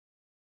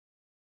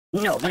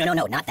No, no, no, no,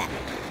 no, not that.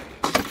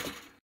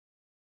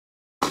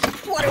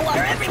 Water,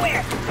 water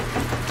everywhere!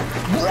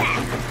 Blah!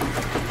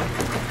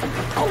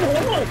 Oh!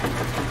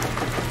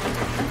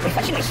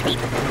 Refreshingly sweet.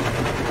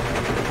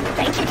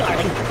 Thank you,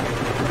 darling.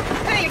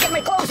 Hey, you're getting my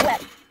clothes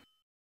wet!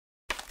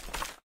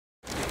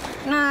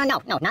 No,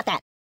 no, no, not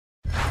that.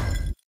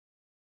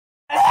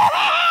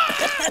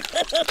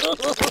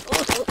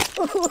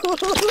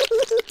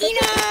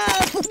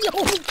 Enough!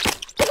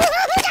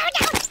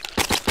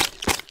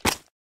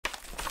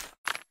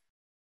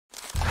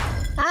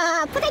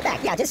 Put it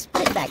back. Yeah, just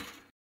put it back.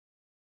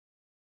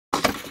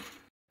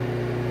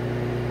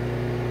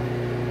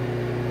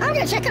 I'm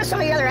gonna check out some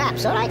of your other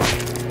apps, alright?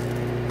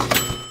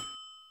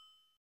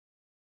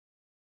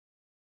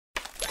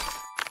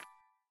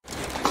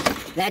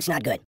 That's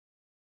not good.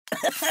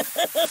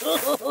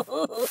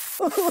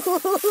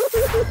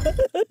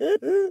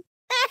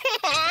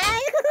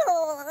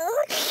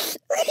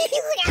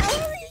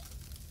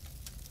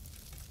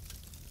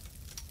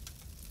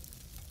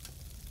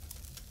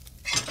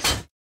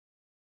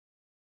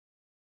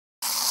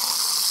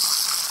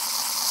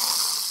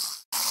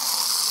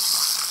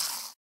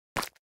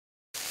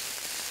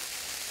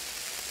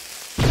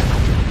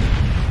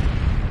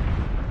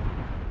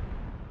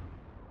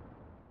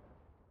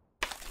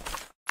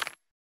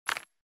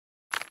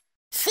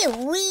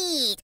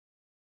 Sweet!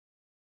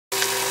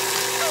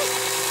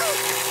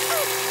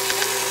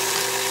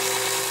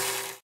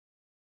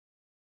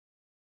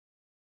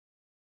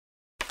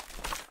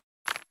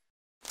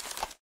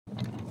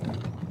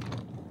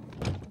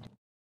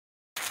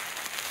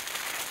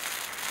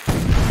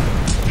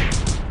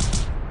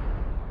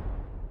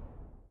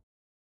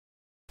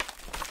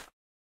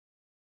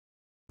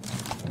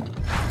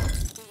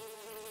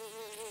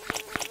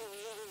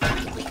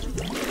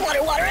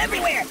 Water, water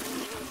everywhere!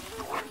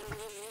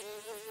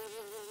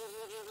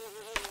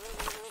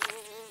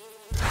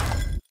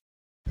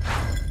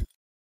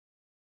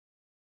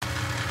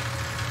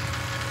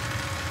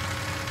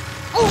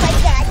 Oh my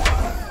god!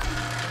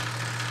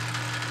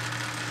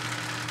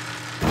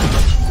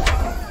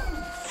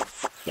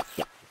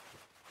 Yeah.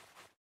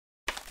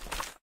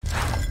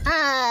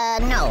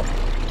 No.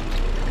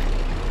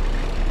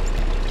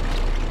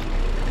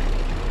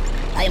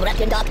 I am wrapped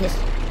in darkness.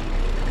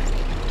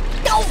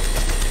 No!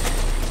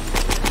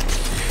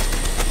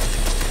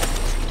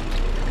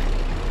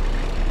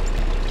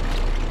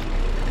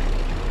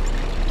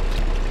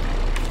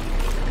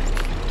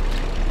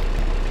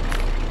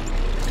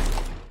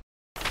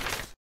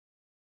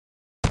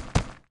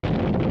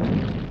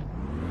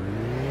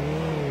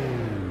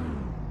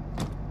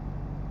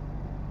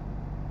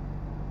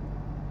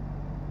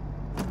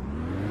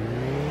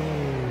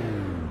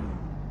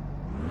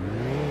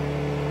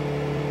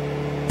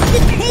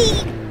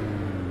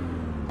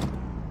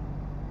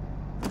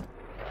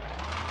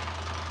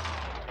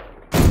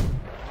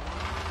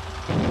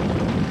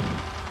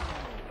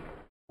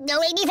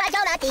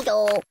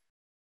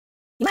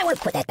 You might want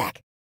to put that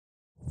back.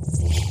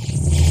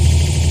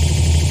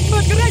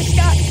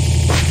 Matryoshka!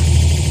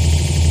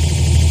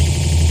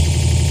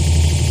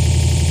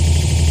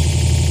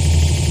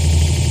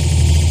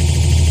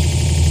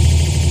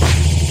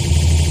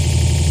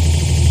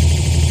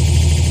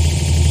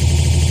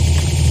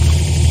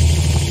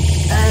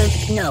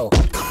 No.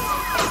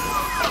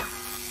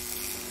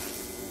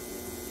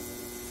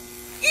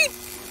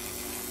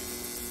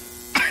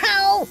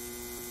 Ow!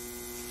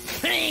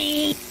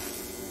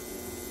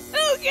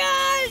 Oh,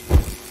 God!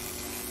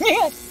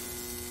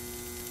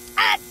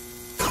 Ah!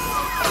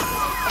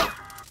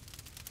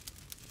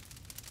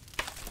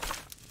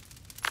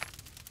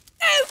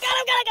 Oh, God,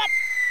 oh, God, oh, God!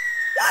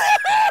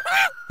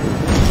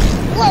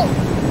 Whoa!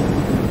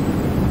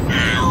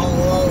 Ow!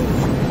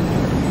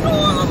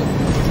 Oh!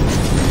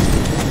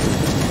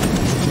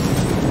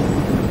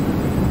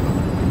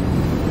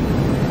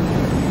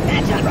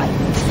 That's not right.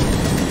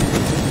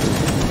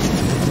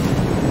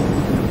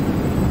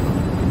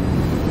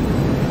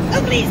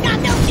 Oh, please, God,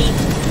 no, please!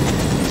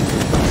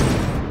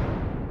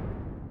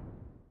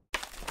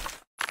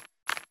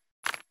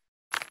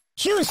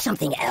 Choose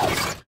something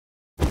else.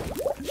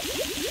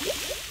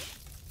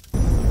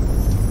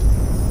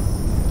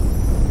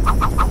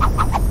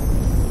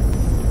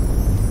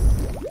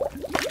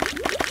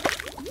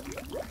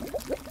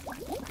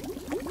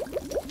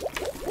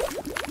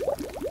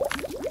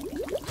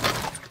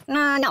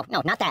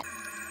 No, not that.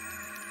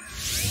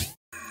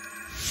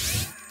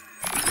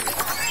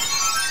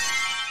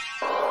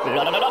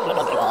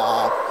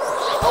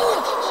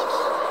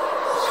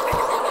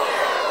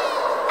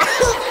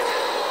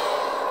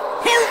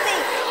 Help me!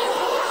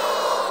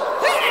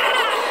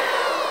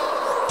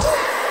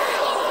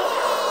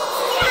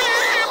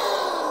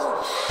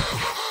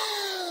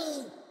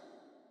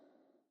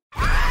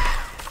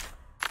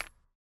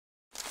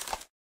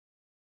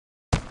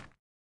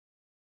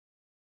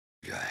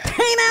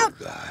 Came out!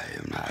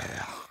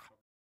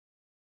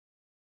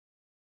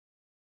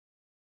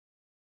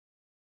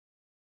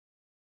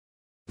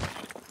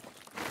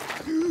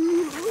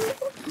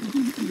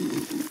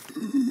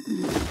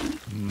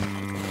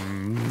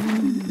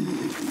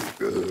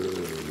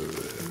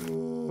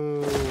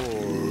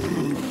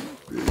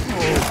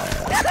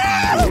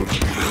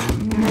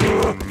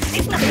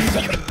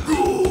 sacred.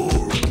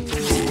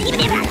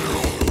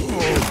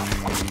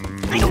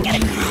 I don't get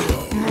it.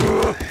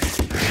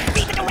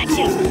 Read the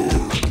directions.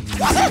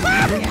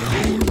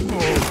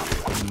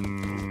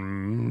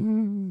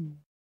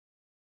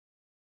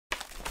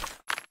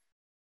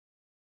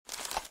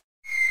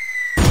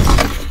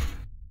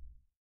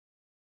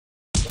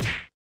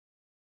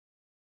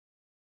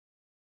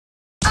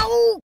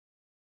 Oh!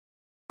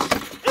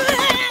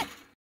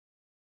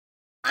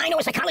 I know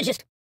a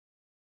psychologist.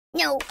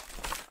 No.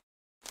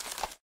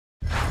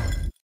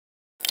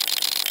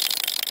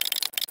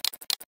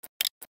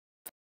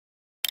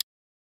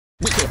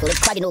 Be careful, it's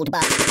quite an old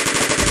box.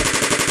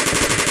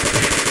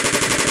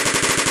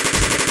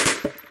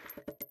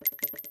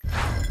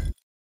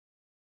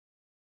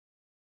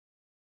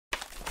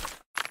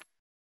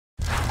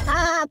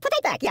 Put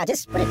it back. Yeah,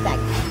 just put it back.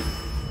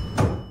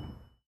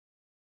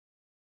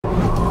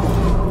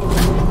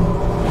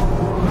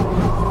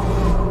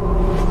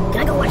 Can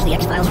I go watch the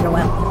X-Files for a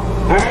while?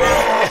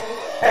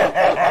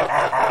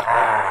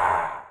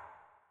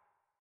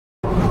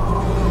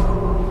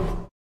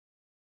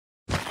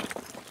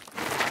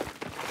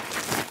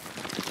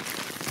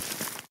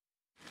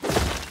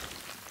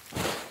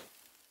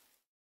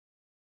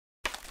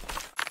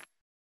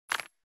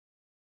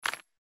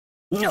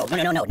 No,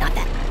 not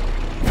that.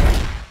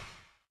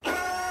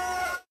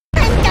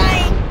 I'm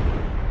dying!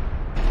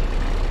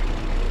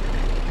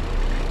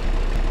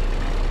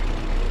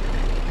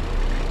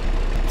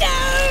 No!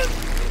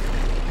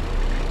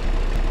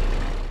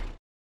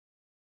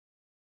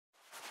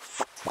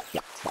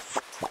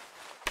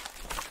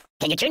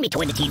 Can you turn me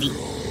toward the TV?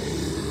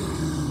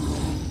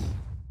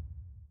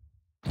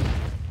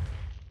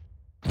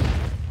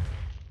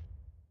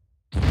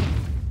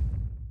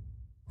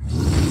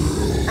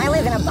 I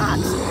live in a box.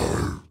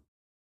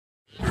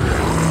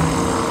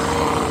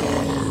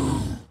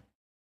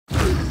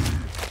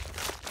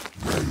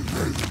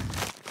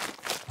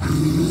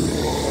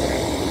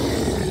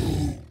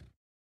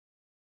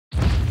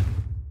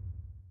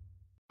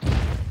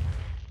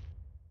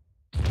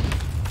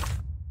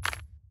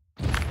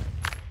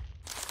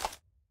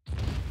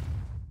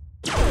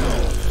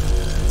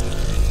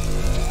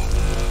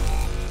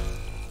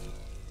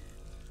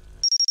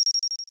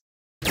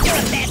 You're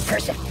a bad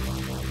person.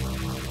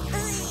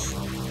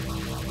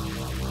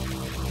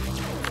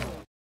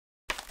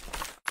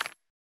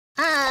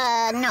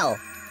 No.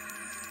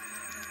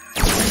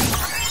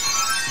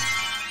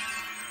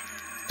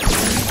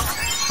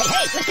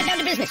 Hey, let's get down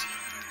to business.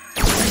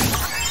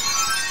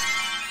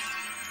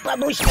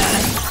 Babushka.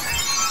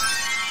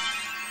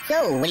 So,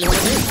 what do you want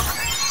to do?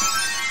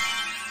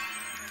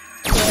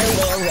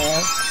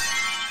 Well.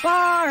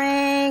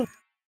 Boring.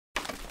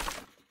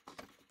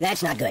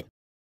 That's not good.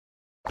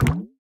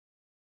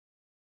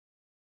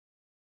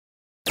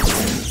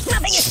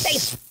 Nothing is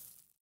safe.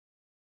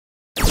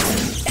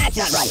 That's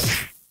not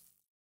right.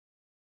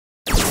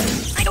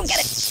 I don't get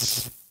it.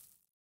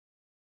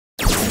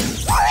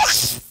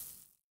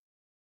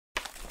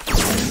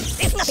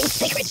 There's nothing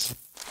sacred.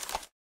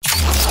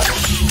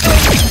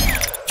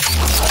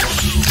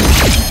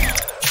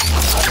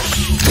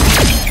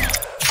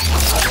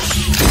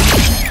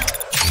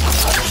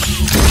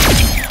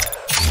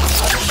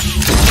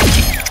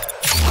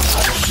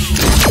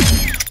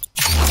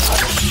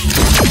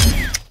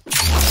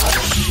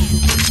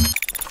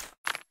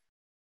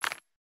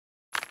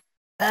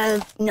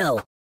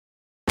 No.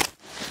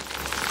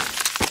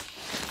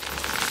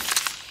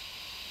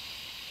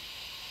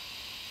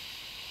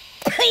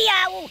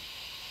 Yow!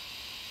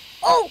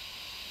 Oh!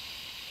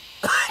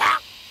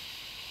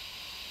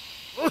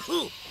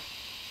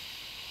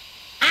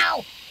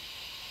 Ow!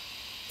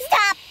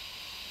 Stop!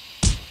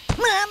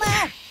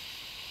 Mama!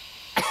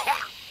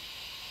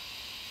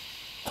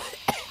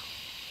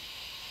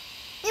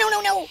 No! Oh.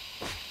 No!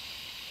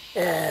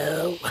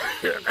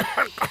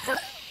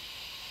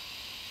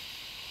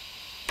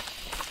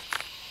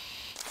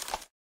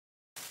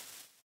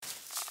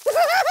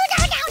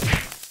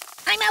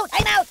 I'm out!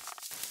 Ow!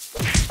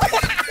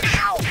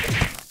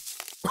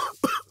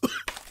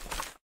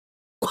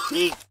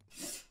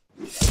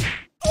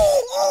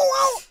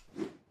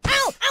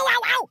 Oh!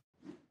 Ow!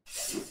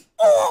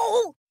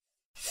 Oh!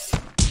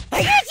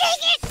 Are you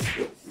taking it?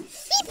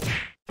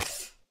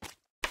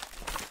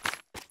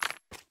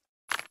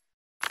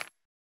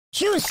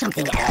 Choose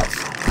something else.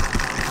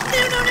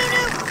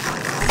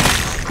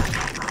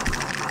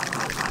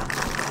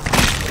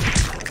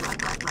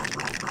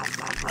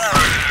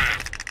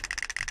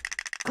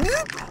 No!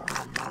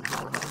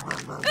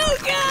 Oh,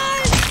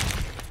 God!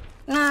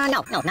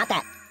 No, not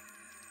that.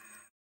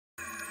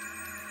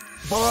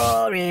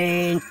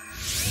 Boring.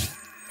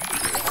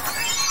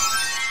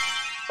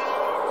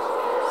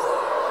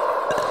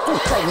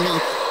 Don't play me.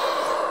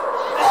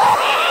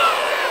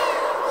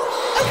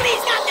 Oh,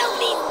 please, God, no,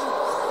 please.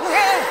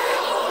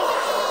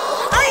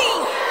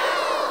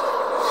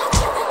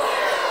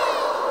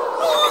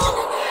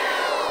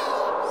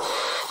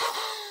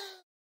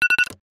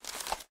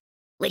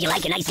 Would you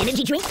like a nice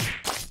energy drink?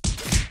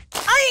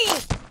 Aye!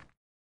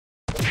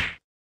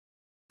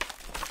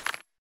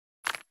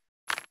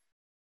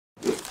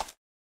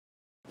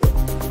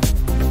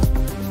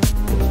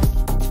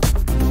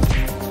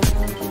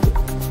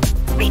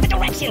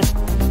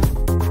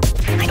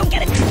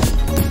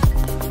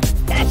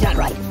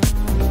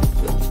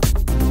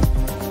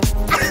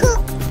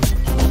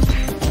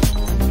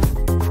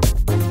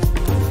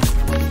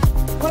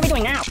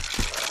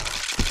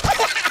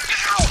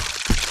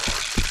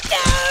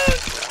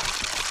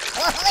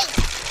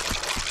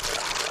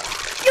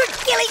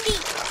 killing me!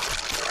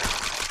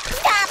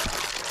 Stop!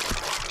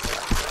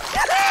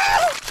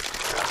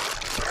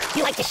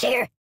 You like to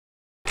share?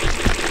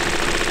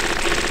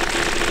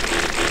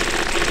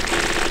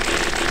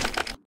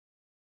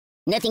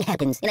 Nothing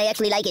happens, and I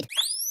actually like it.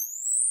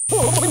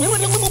 Are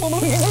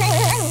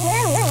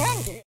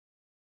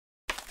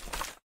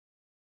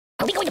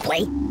we going to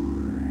play?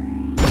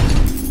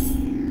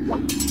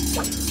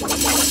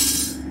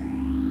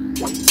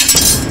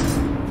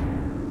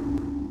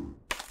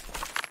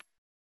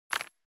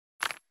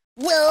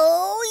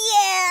 Whoa,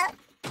 yeah!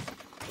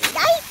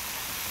 Nice!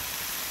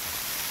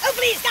 Oh,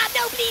 please, stop!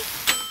 No, please!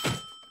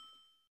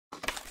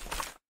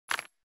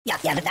 Yeah,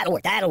 that'll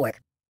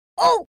work.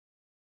 Oh!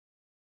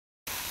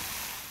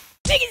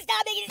 Make it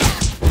stop!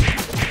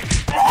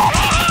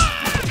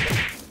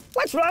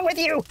 What's wrong with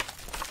you?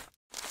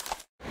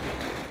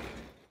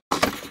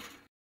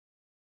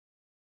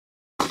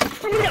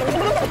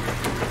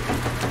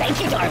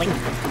 Thank you, darling.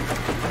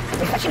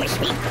 Refreshing my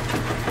speed.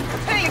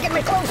 Hey, you're getting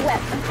my clothes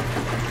wet.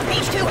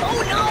 Page 2.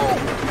 Oh no!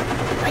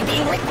 I'm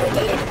being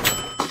liquidated.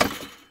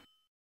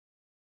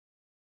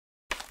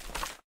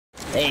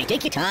 Hey,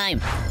 take your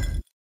time.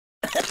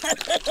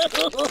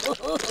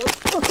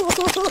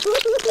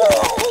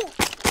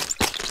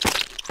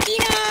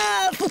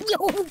 Enough!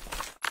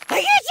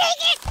 I can't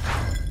take it!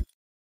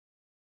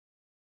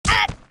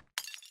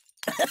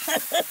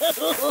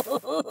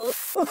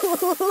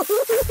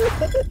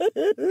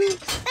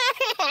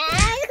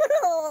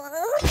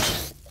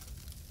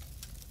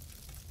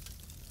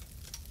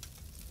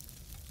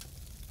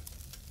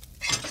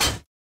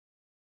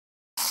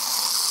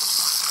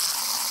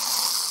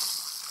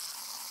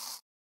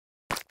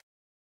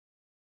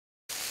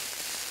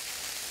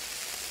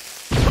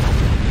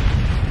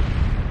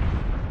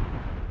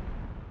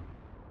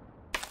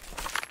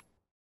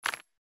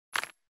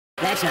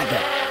 That's not good.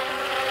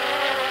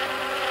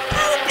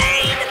 Oh, the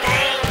pain!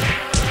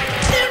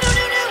 No!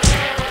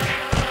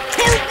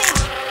 Help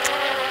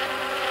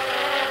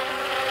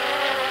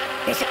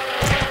me!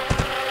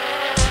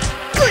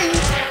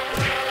 Please!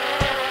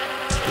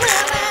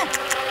 Mama!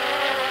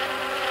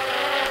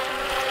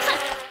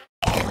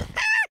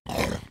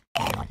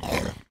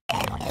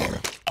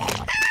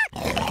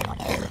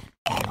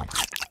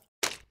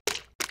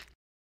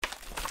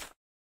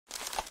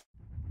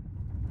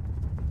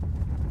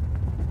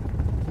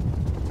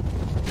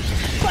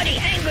 Buddy,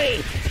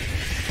 angry!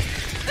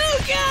 Oh,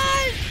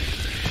 God!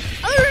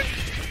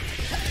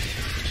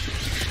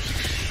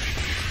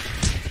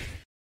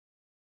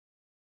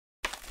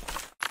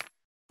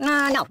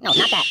 No,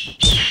 not that.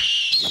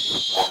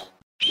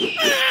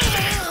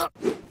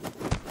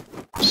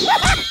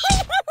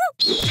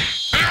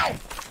 Ow!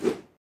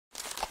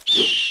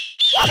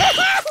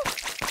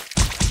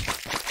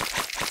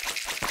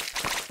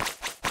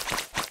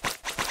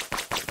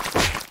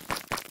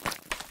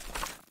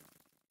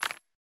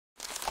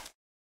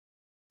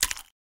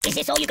 Is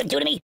this all you can do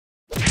to me?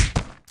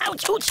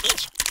 Ouch, ouch,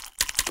 each!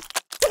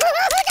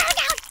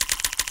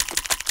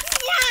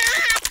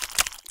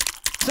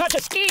 Such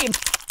a scheme!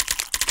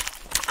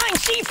 I'm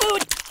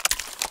seafood!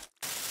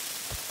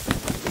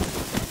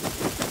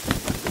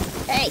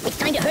 Hey, it's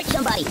time to hurt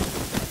somebody!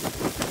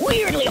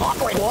 Weirdly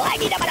awkward! I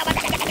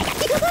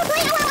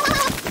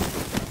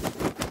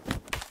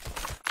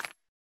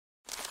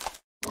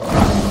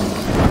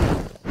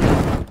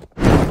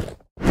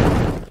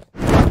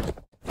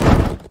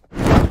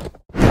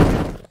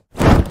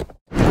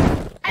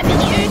feel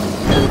the earth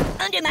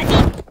move under my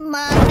feet!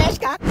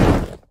 Motherfucker!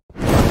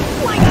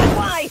 Why not?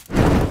 Why?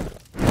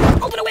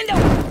 Open a window!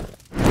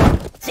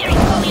 Siri,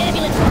 call the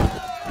ambulance!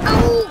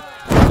 Oh!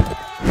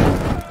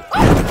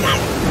 Oh, God!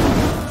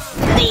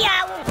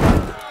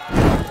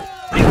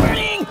 I'm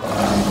burning!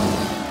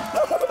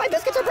 Oh, my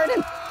biscuits are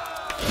burning!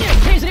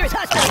 Here's the nearest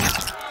hospital!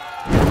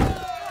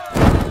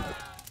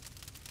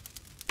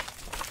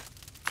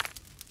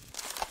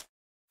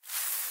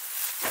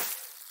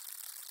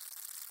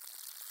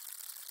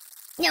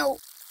 No!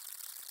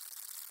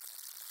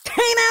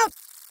 Time out!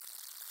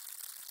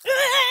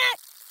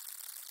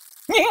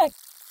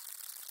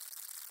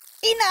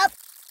 Enough!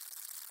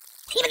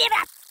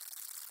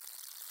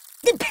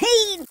 The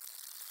pain!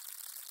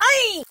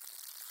 Ay!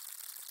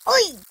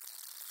 Oi!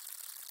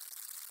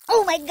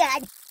 Oh my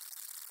God!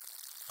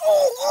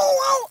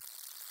 Oh!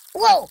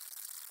 Whoa!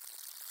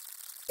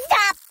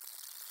 Stop!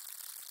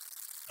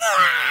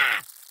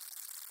 Ah!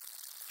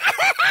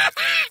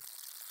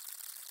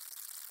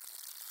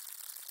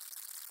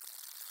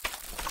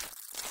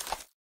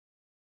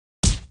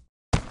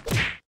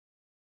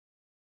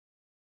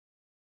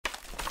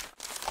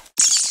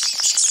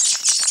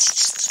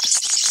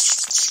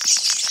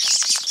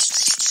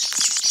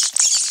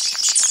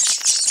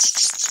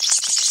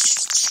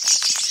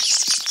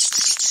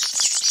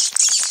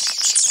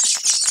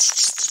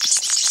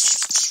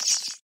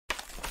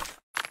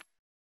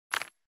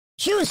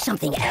 Choose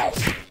something else.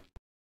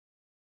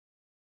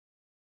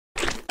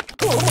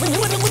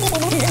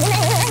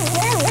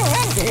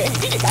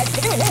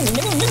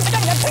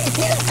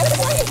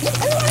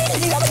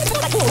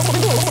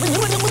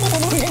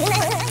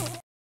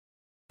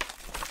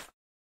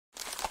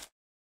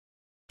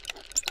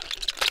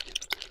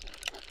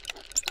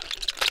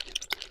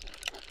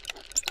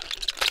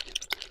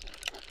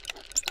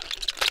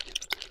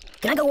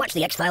 Can I go watch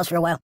the X-Files for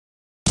a while?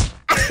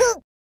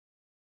 Oh!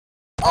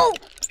 Oh!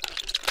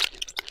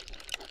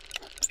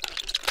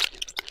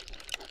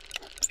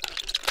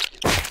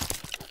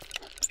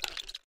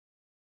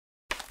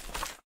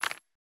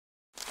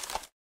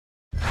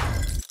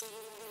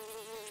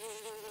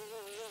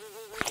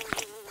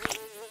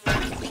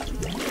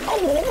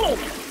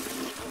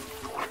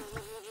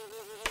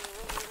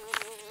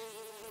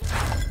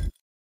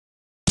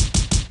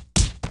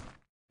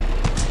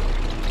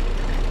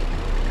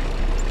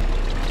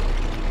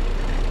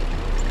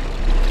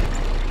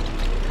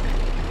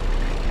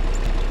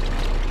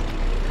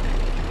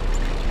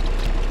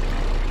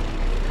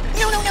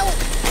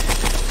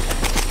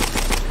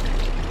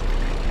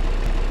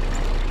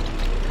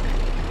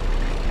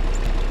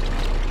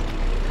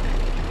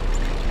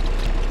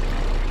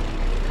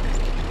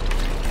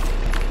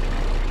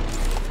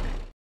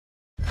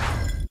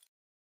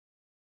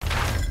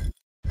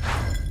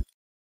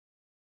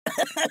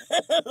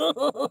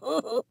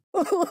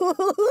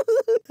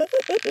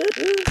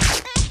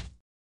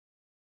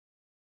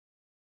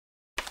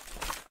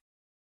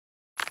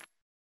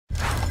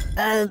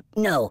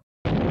 No.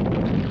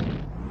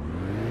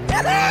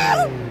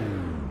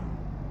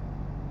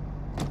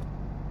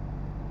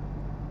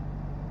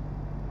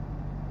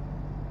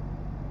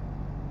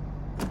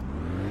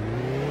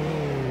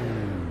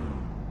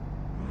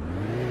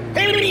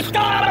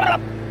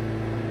 Stop!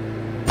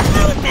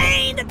 Oh, the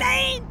pain! The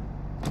pain!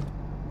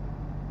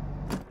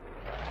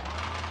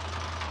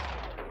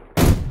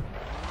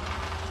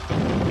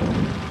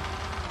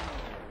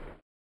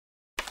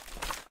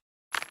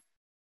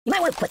 You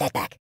might want to put that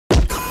back.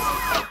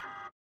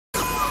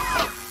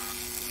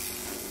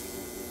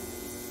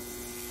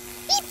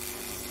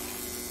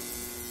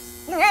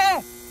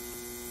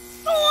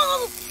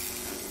 Oh,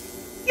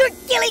 you're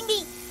killing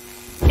me!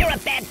 You're a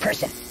bad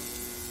person.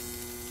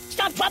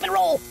 Stop, drop, and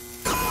roll!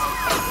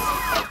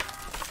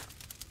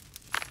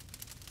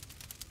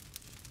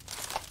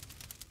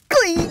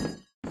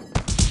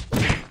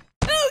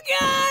 Oh,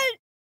 God!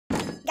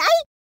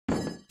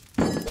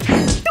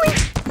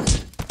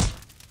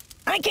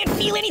 I can't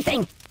feel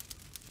anything.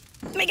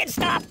 Make it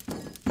stop.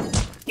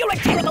 You're a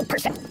terrible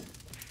person.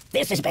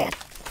 This is bad.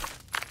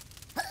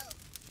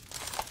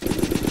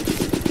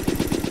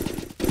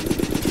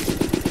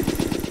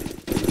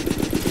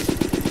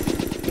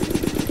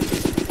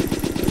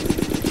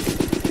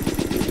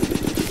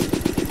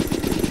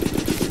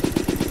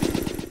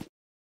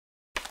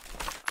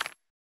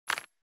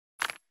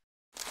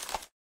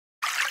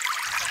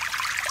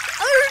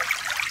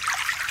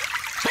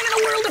 I'm in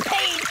a world of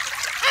pain.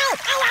 Ow,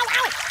 ow, ow,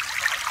 ow.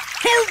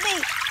 Help me.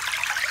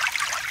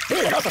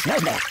 Ooh, it also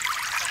smells bad.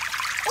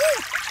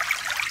 Ooh.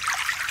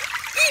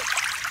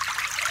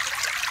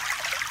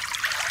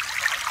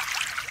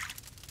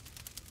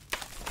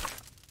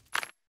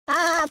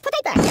 Put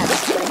it back down.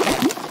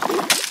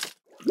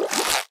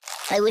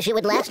 I wish it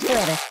would last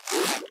forever.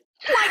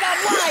 My God,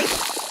 why?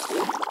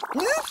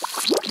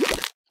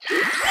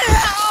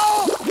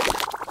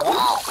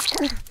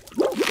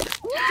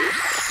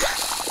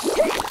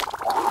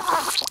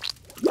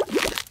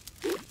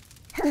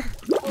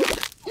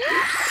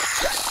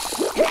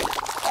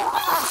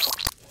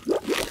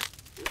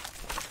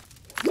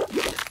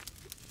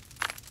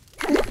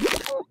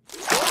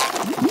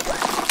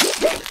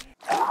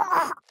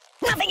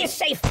 Nothing is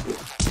safe.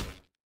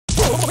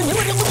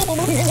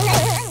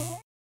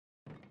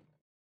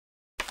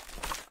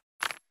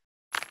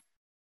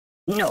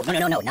 No,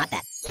 not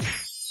that.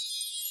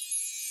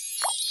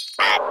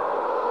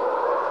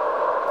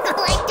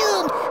 Oh, I'm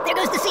doomed. There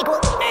goes the sequel.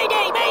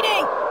 Mayday,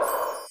 mayday!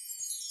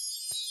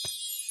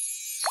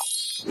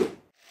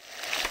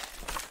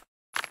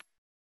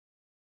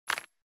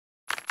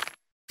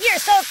 You're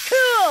so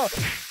cool!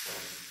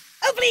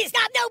 Oh, please,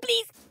 stop! No,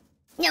 please!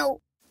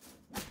 No.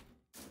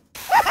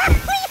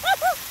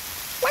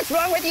 What's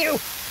wrong with you?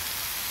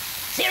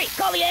 Siri,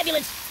 call the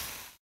ambulance.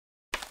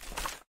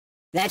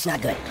 That's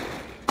not good.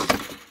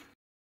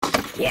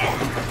 Yeah.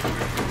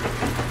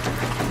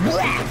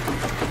 Blah.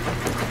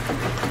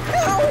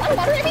 Oh,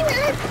 water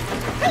everywhere.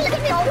 Hey, look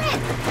at me all wet.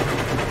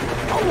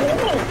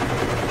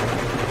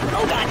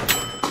 Oh, God.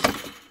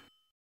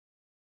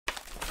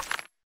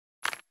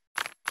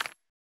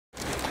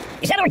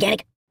 Is that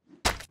organic?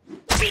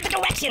 Read the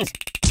directions.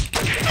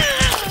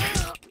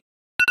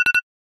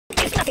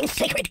 There's nothing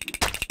sacred.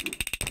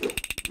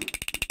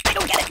 I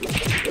don't get it.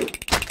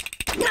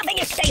 Nothing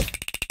is safe.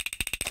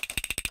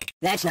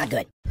 That's not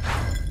good.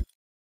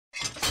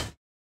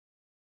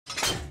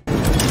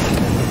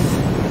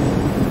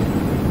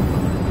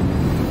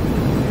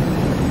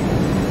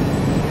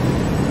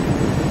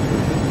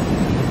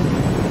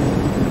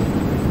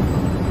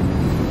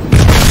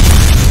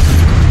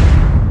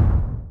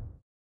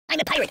 I'm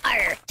a pirate.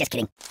 Arr! Just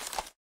kidding.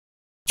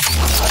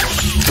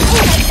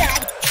 Oh my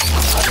God!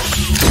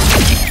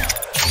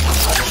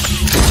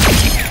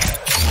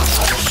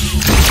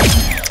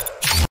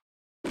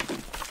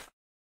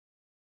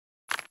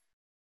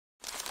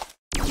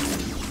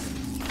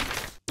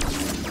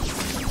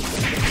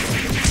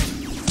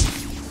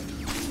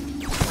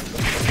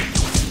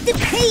 The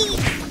pain!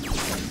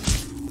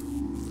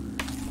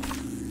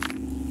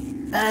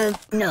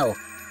 No.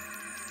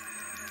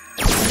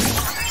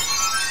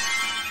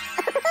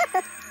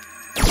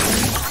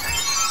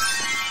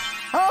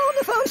 Hold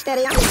the phone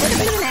steady, I'm just taking a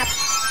bit of a nap.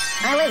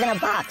 I live in a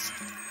box.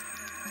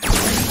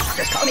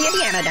 Just call me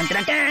Indiana, dun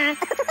dun dun.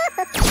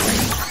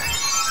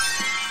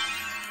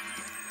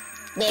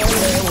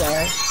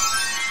 Well.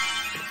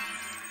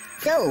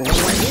 So, what do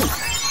you want to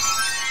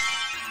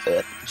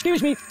do?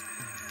 Excuse me.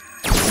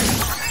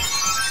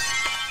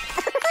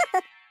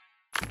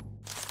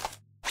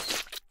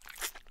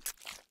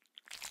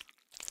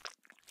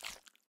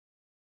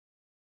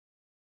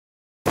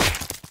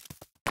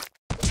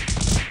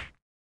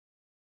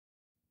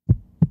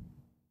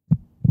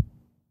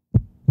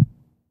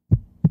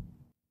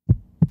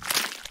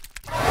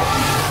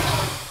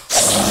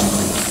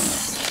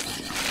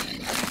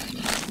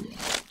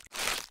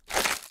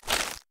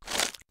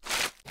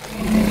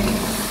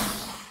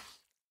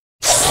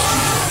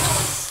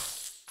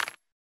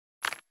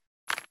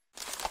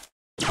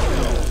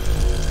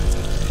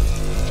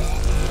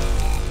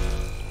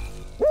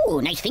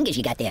 Ooh, nice fingers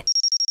you got there.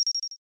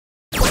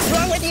 What's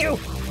wrong with you?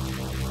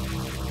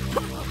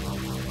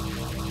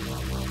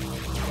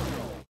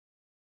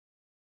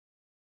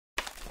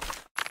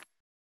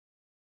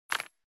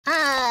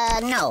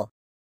 No.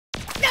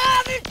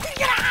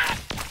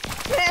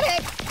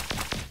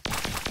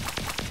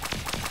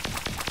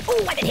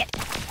 Ooh, I've been hit.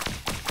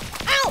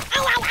 Ow,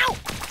 ow, ow, ow!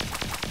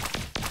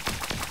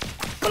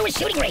 Go to a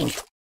shooting range.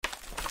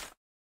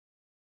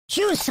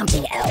 Choose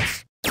something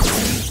else.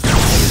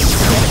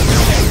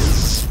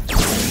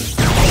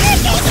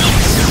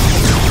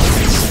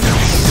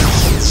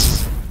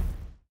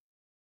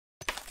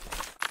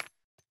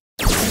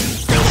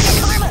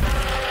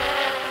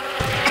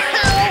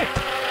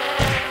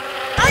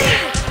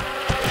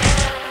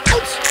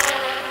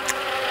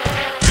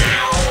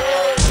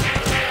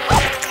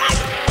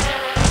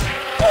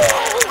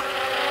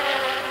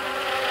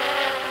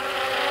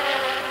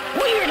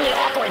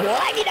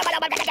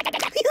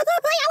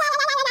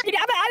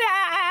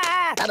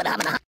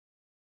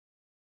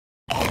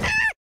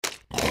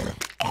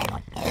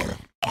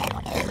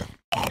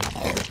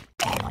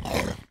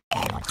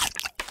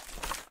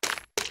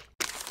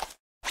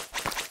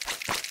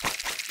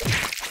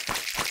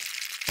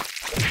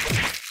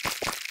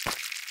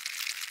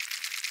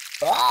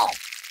 Oh!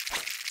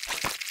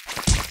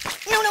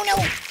 No!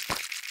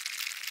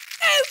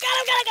 Oh,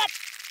 God!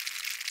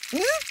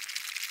 Hmm?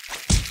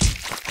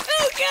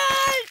 Oh,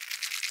 God!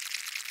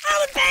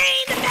 Oh, the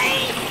pain!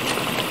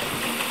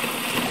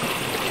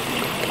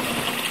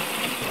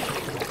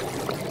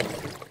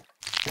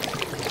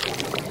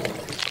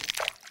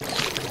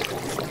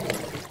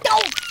 No!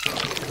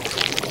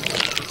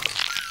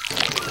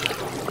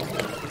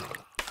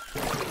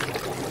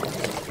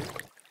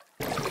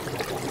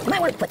 Might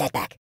want to put that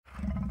back.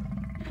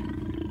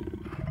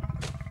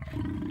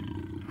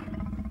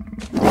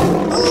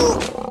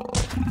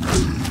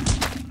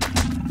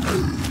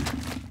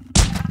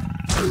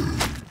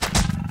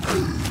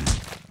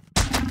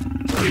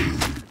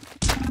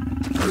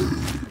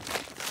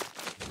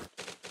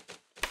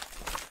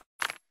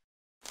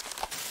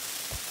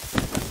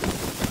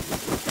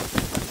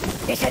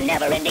 It's a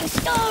never-ending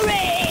story!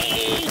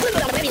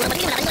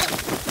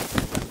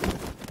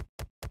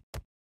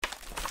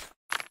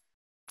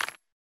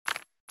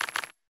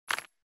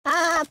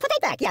 Put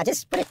it back. Yeah,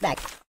 just put it back.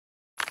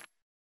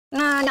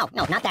 No,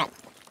 not that.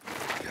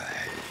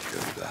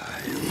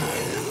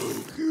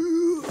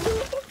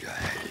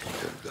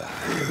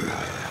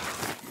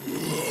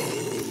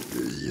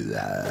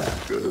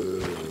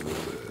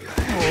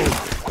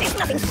 There's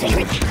nothing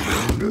sacred.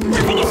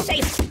 Nothing is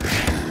safe.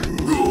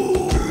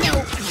 No.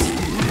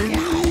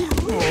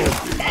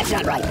 That's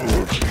not right.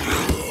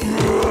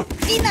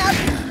 Enough.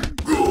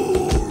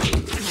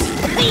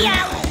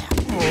 Yeah.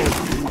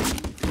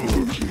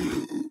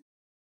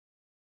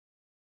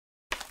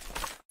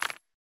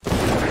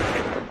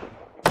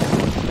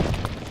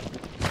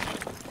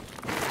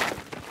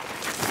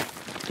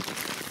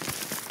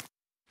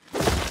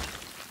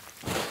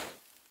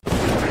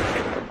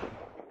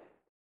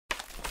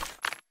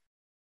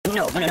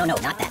 No,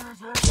 not that.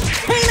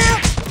 Hey, now!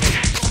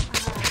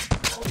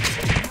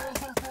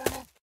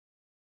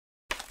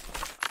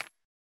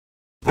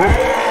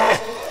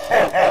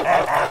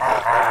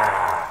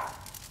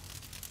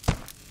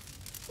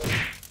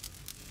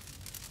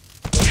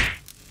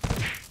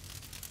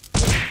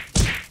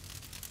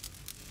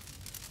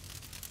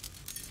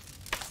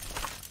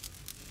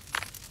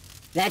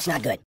 That's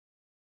not good.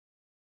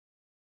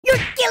 You're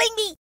killing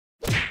me!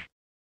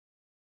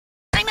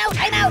 I'm out!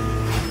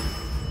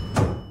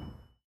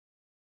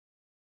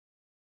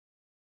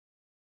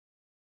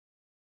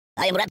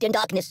 I am wrapped in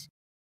darkness.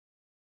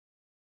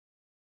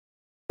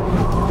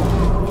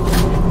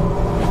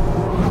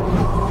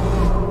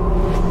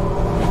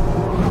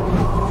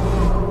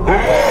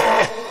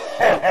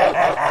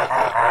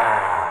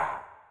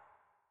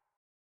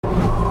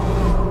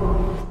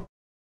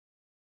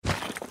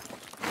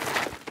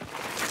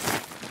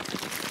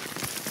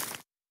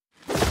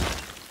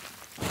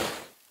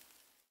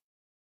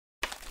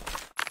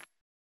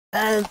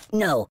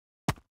 No.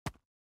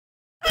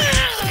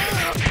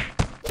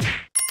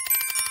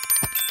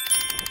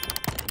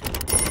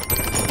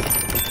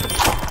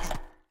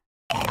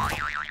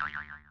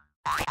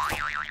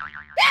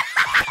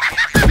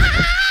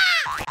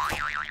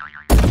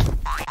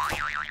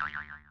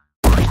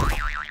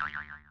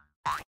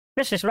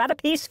 This is rather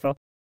peaceful.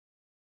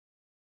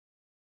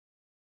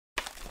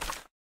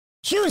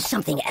 Choose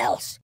something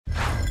else.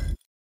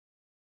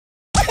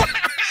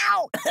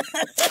 Ow!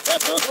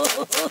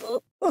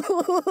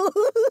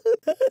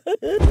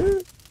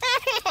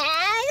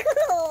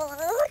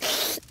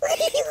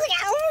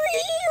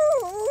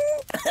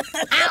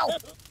 Ow!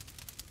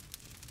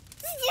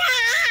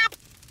 Stop!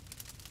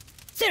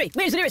 Siri,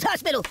 where's the nearest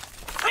hospital?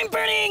 I'm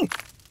burning!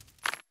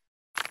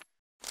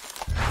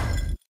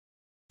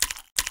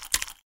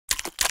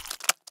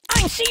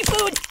 I'm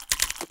seafood!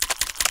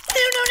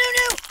 No, no, no,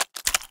 no!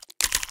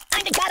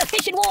 I'm the god of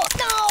fish and war!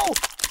 No!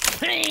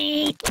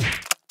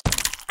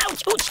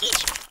 Ouch, ouch,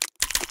 each!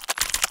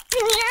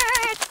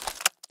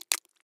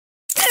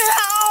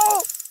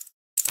 No!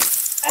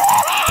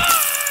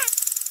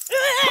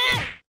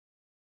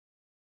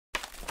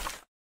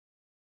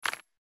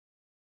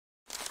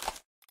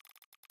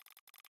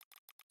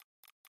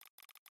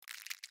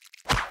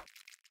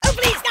 Oh,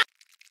 please, stop!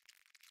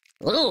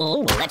 Oh,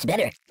 well, that's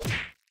better.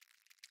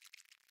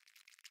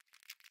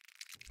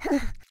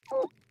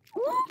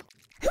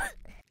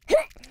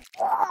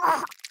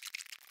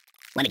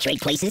 Want to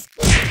trade places?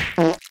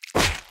 I'm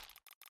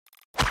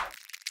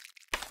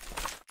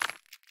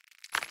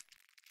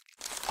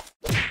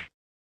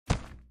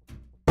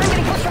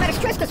getting post-traumatic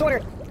stress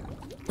disorder.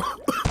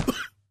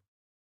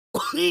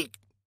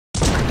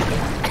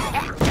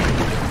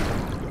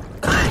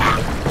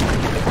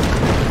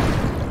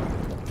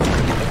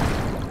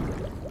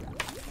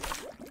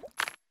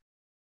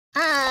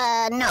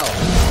 No.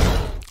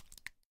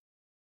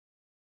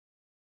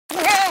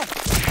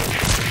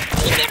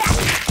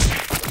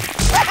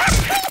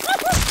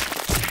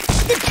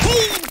 The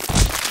pain!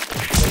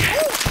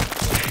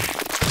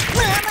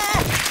 Mama!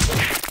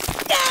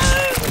 No!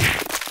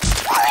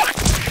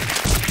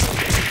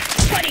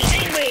 Buddy,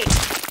 angry!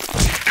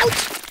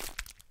 Ouch!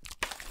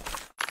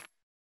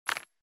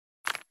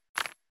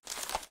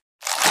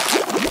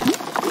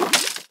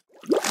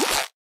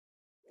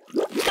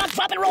 Stop,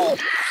 drop, and roll!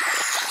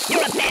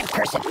 You're a bad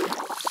person!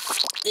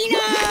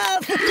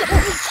 Enough!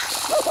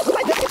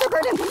 My biscuits are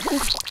burning!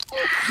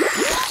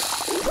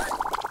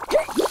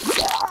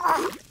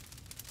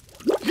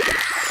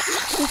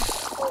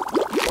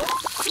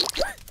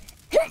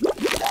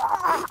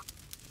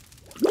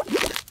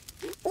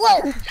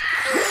 Whoa!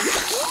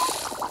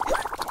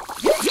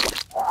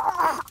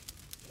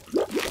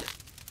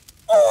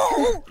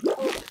 Oh!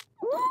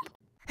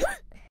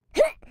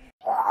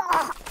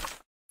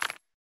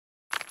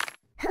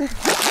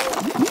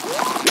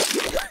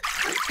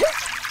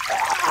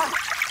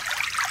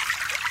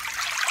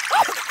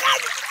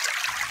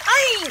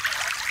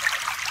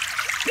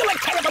 You're a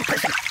terrible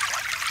person!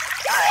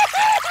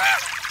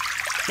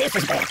 This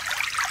is bad.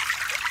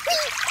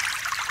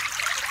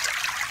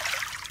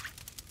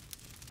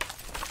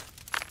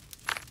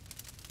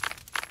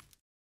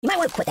 You might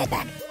want to put that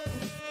back.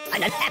 I'm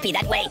not happy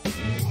that way.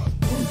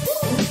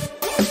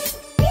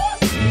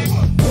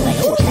 I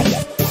almost like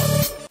it.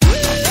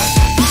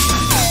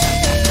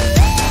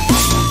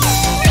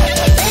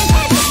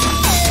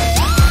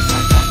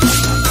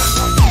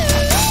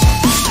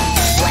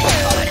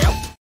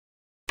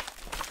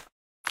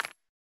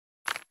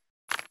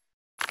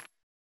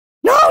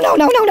 No,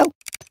 no, no, no!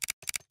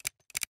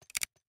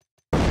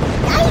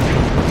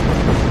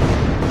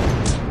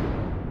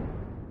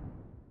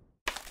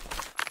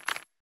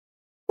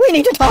 We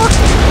need to talk!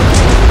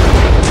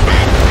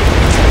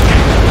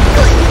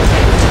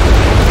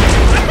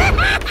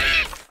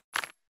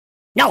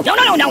 No, no,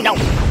 no, no, no, no!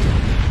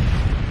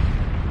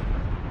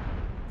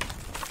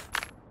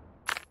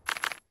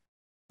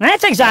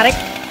 That's exotic.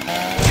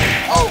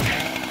 Oh!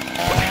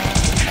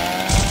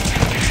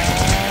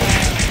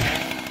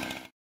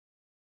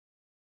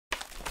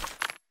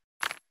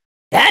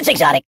 That's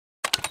exotic.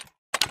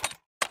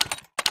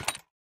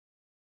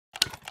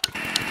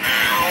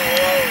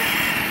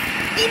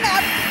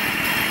 Enough!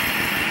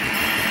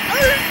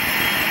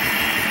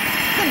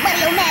 The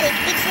buddy-o-matic,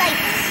 it's like...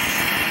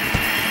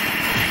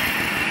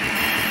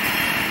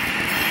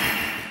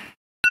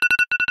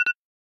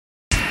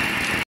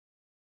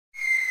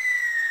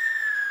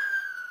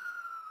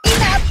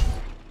 Enough!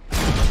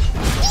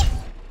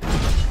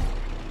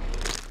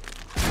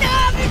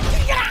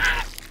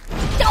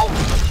 Don't!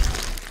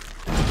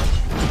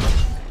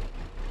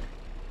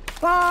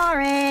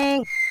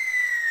 Boring!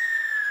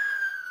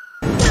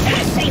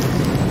 Safe!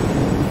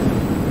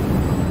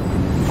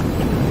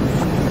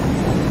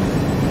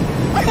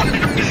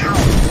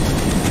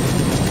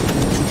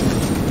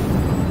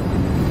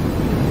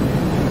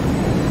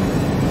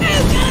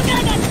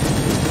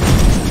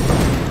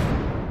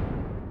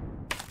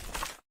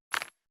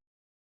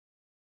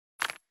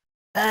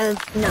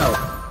 No.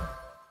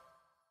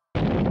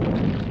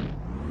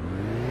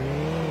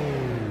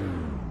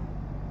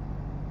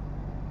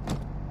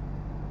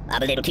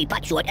 I'm a little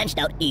teapot, short and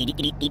stout. Eat, eat,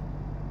 eat, eat.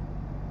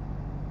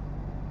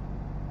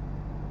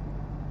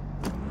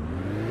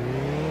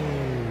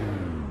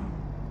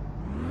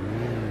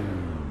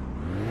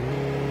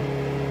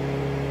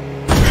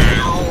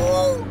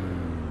 Ow!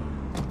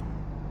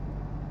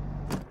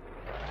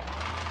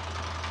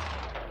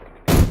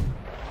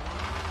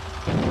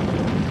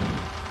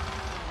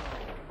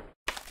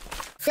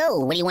 So,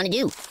 what do you want to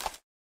do?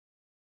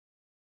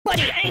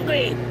 Buddy,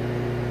 angry!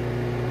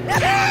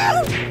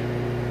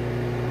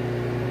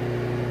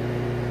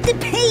 The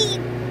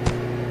pain!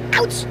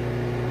 Ouch!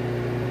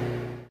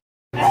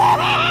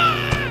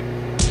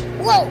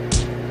 Whoa!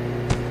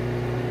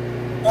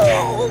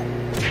 Oh!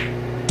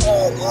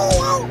 Oh!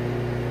 Oh!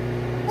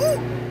 Oh!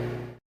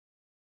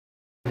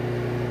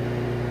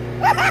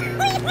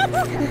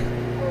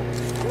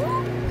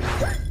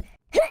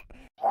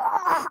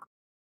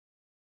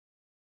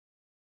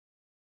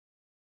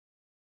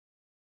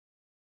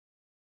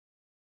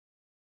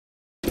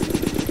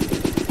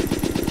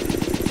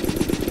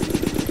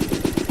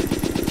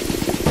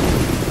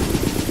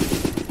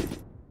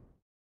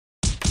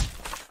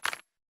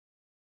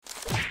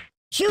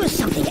 Choose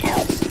something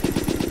else.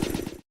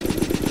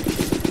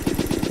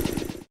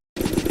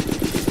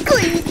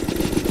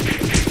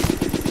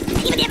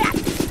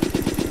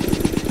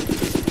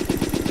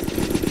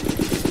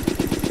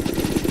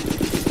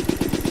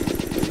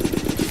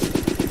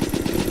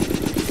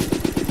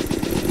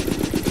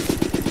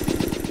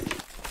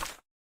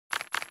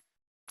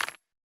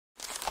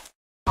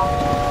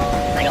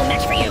 I don't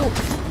match for you.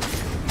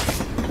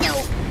 No.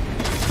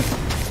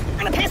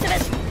 I'm a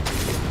pacifist.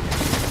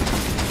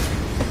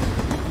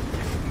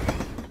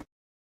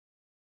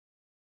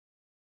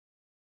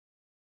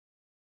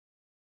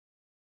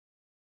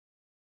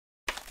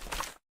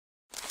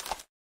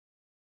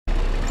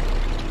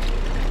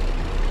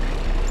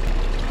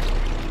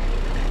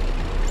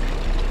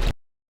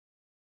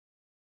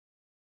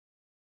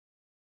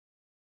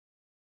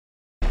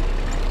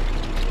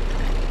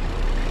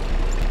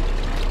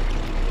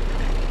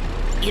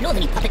 You know of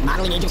any puppet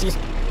modeling agencies?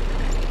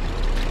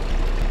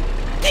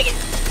 Take it!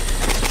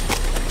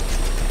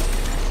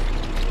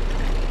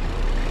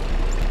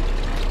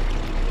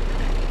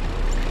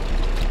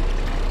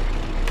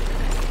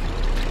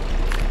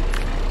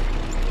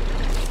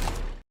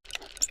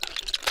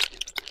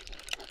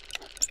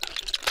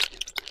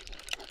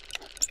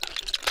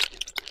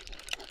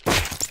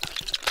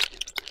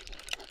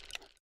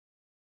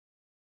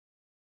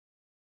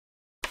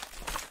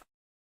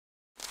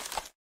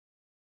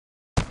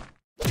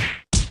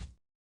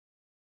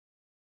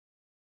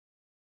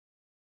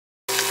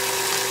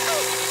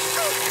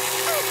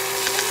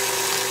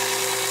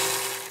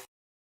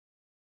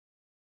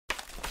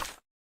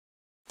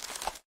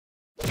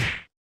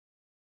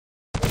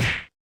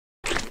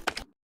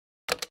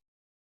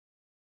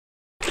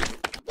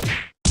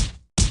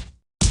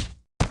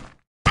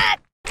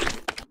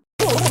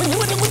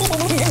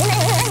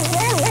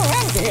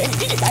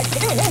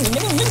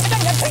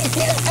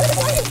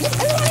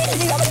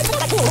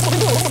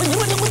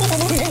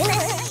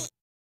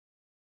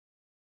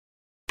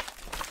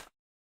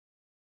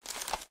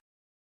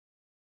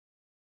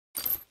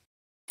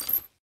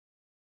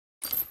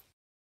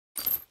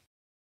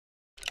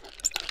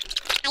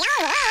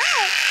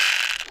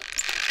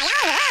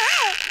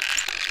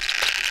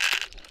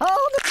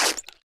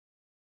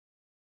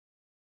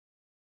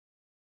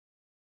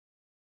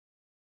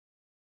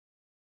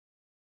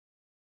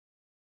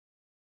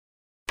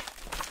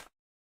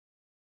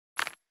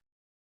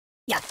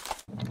 Yeah.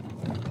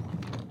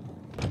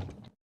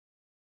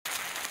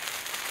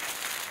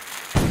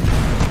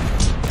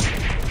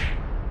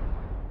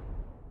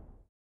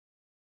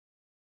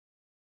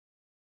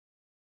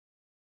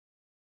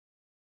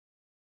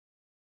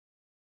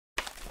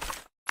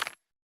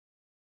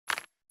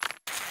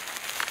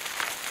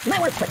 You might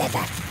want to put that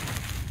back.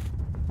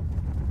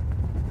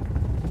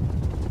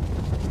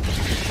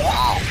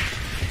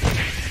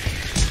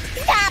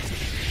 Stop!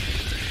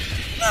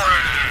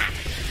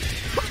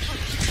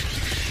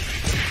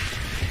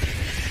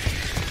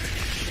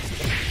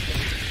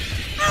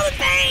 Oh, the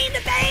pain!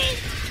 The pain!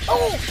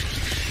 Oh!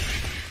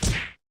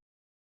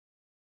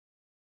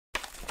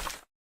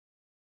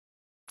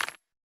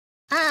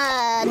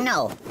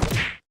 No.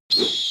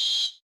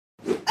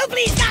 Oh,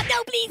 please, stop!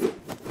 No, please!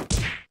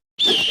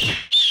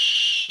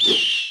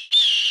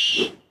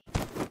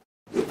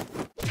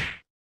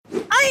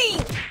 Aye!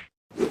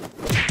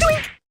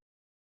 Doink!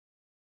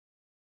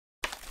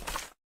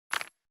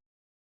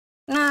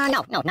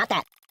 No, not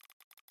that.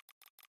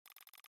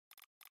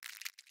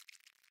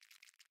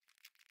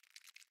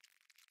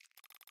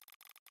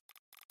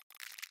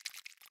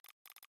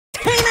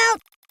 Time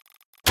out!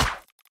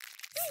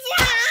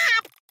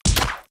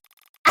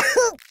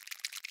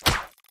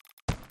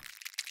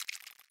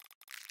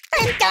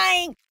 I'm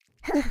dying!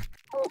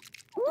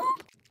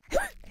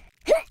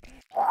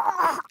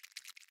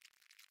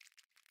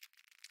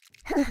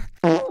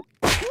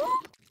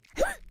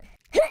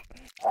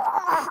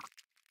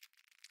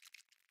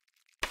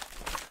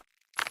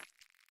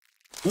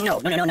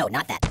 No,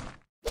 not that.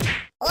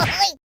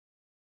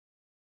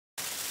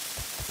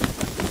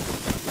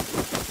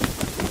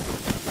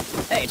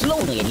 Hey, it's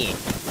lonely in here.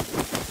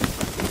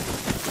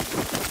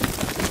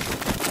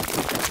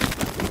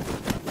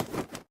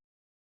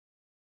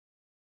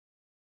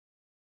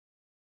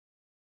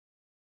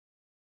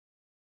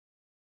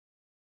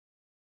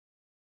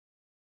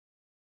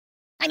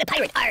 I'm a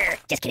pirate, arr!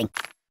 Just kidding.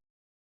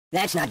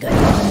 That's not good.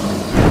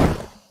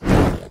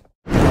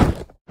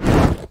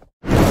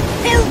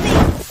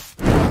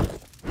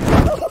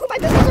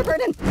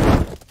 running.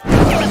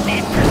 You're a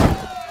bad person.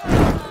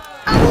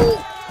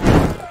 Oh!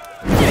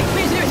 Siri,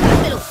 where's the nearest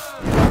hospital?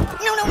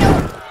 No, no, no!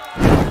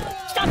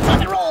 Stop, drop,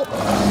 and roll!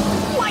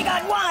 My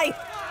God, why?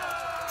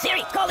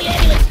 Siri, call the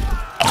ambulance!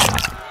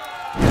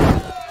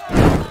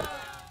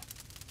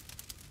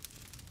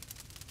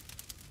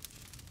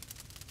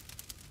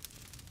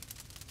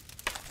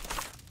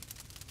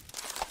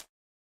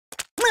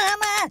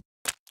 Mama!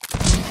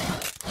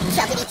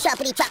 Choppity,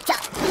 choppity, chop,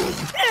 chop!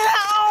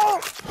 No!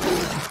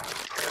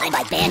 I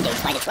buy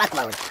Band-Aids by the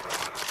truckload.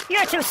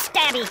 You're too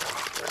stabby.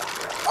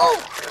 Oh!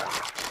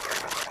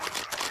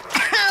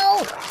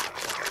 Ow!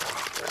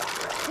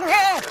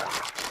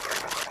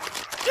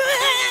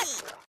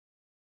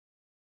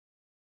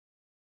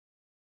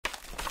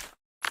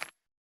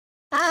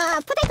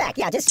 Put it back.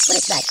 Yeah, just put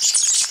it back.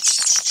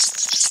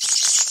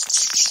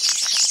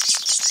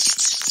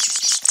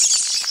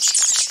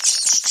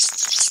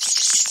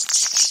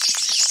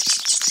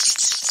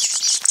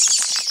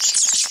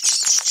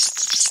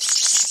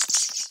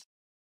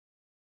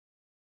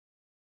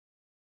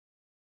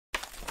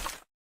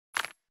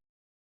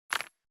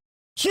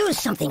 Choose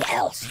something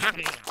else.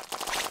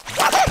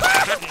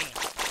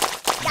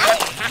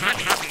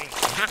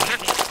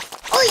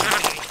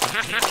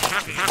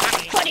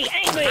 Buddy,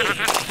 angry!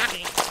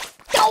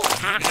 Go!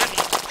 Enough!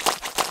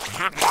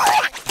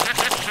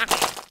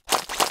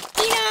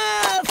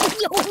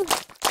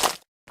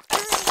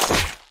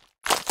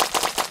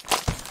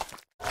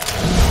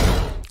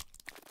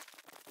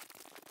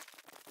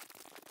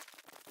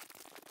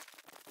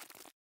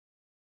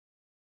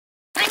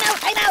 Time out!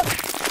 Time out!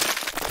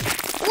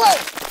 Whoa!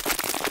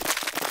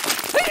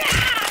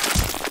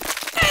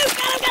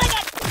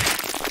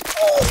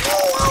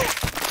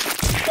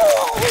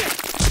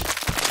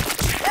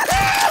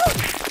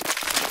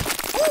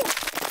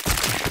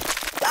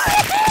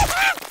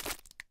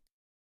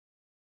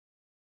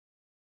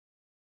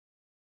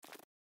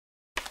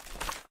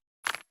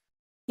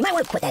 You might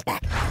want to put that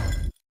back.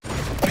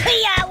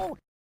 Yow!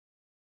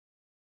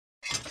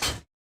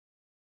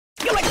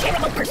 You're a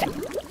terrible person.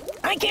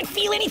 I can't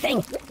feel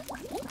anything.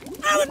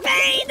 Oh, the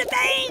pain! The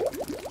pain!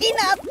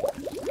 Enough!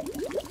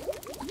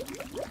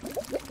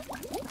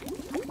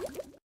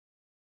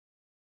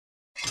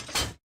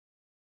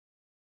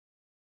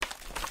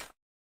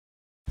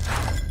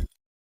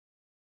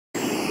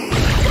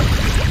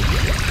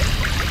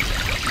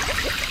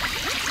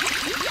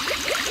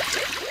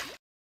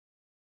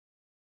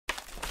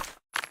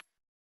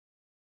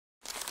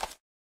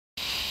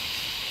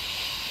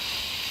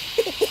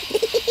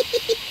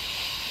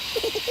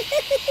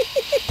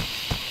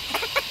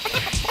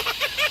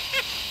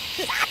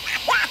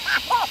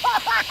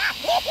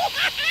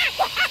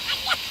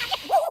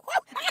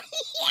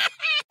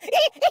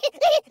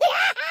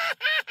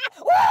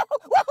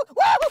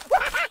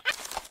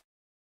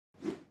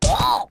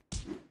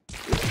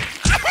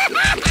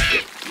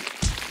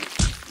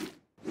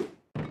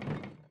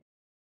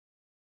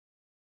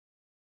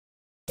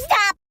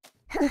 Stop!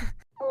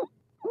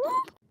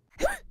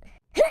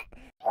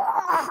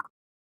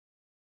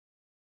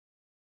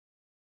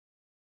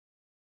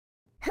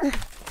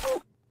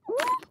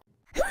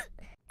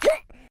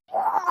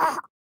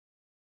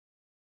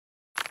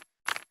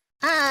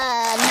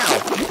 No.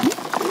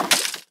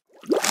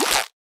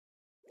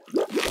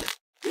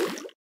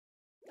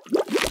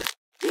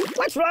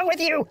 What's wrong with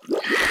you?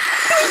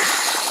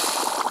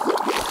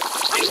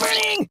 I'm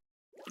burning!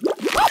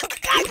 Oh,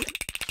 God!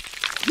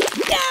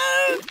 No!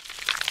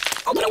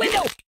 Open a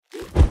window!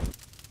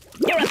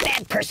 You're a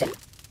bad person.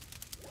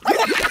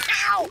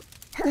 Ow!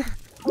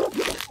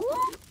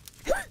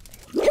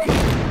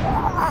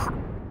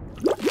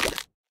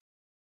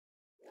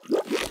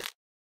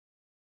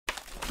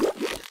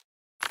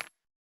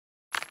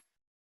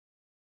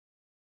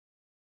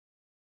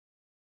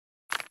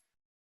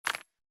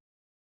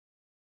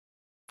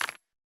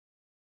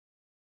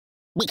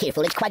 Be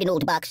careful, it's quite an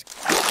old box.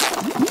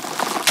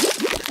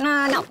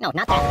 No, not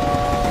that.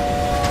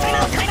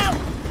 Time out!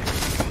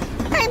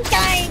 I'm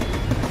dying!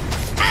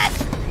 Ah!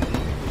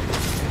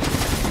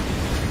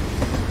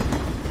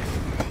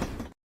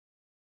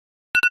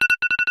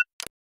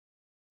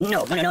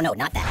 No,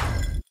 not that.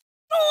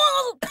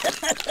 Oh!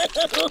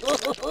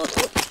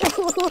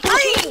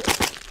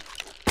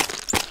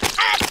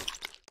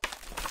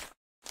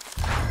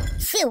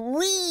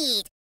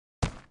 Sweet!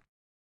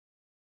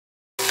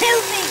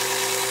 Help me!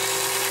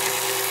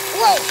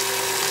 Whoa!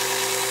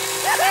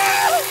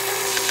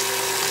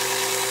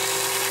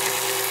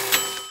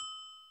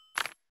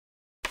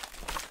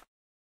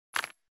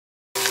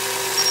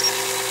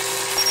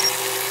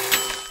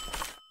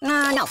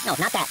 No,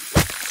 not that.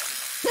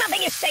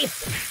 Nothing is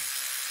safe.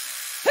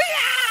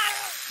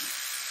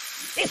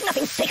 There's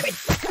nothing sacred.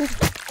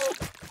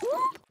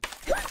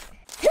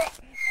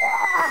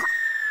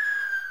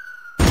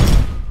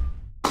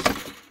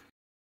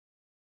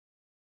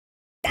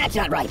 That's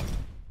not right.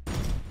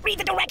 Read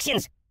the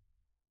directions.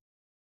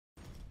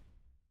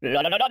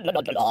 La la la la la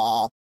la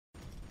la.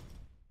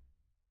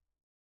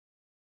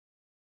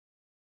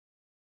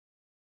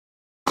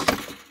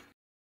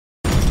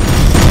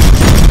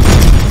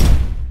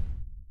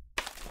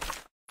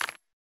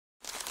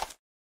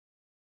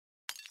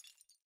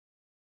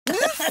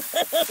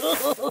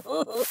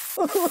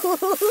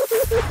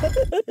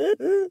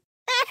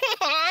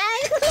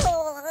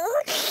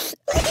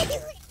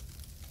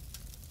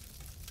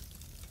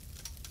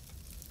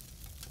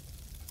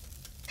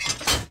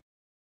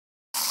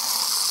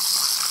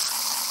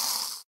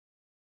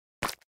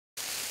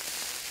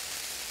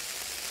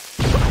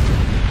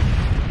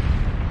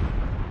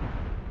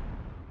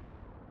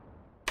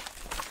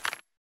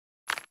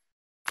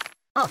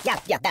 Oh,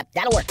 yeah,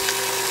 that'll work.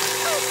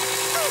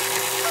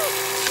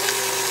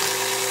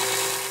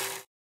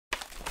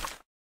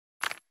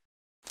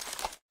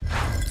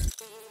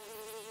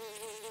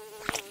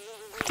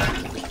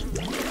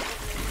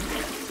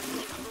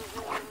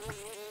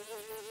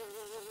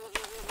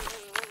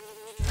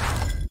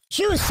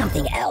 Choose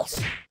something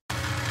else.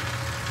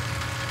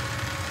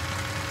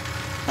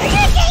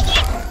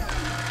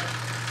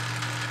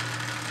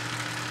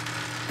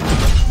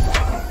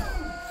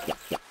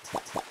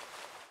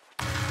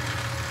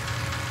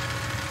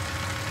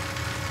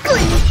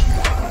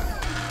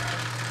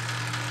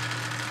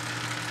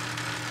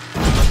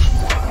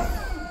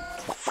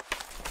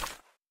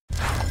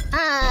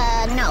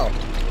 No.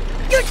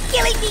 You're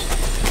killing me!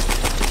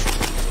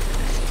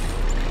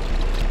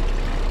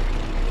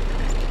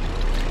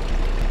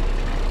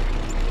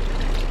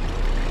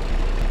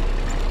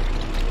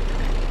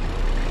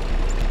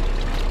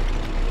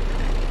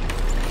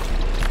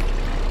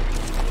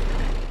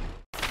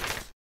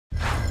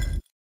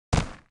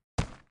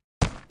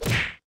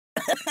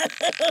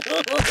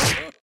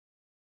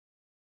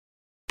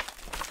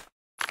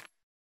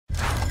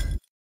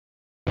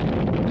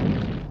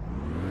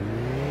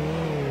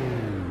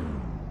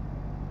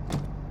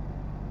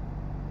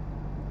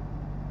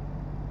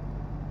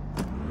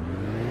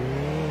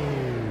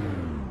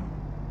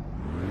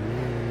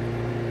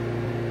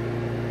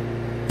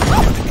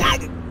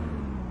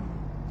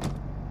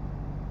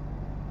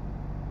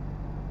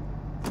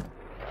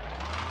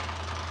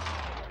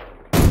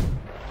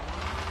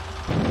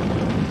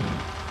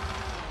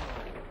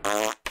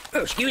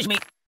 Oh, excuse me.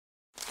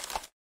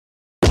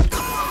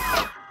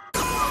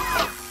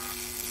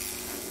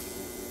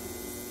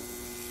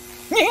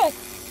 Ow!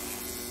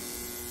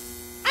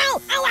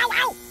 Ow, ow,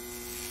 ow!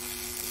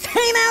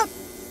 Time out!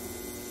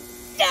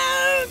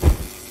 Down!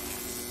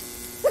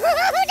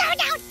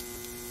 Down!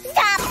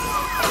 Stop!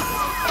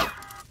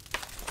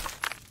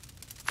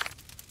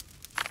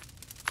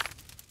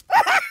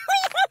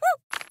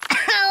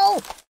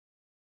 Ow!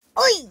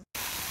 Oi!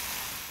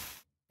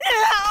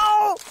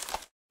 Ow!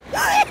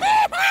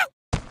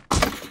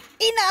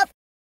 Enough!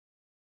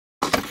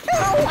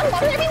 Oh,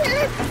 water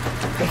everywhere!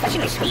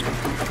 Refreshingly sweet.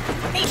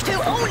 H2,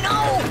 oh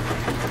no!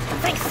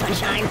 Thanks,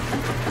 sunshine.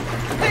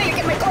 Hey, you're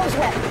getting my clothes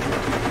wet.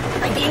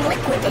 I'm being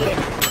liquidated.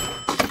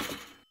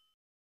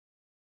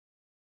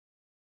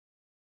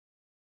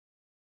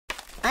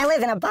 I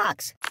live in a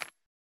box.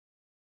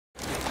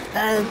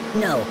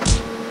 No.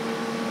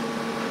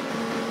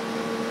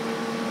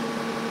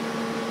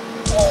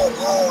 Oh,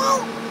 oh,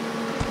 oh!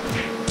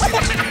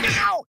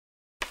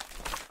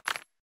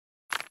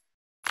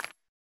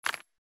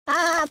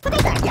 Put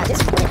it back. Yeah,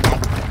 just put it back.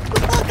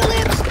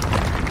 Apocalypse!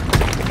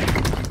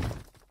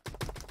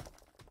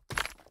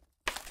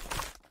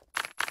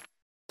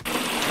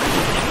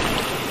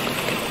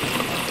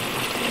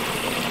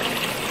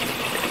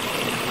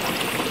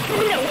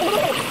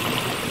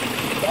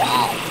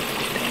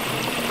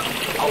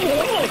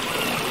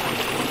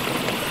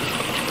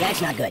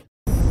 That's not good.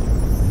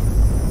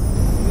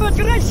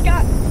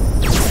 Matryoshka!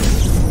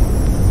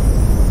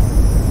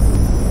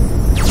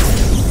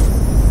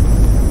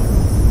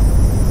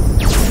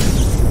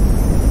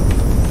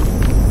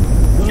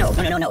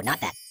 No, not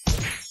that.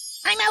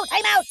 I'm out!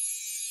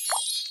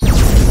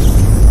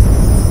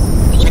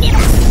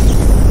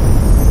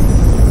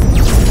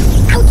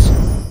 Ouch!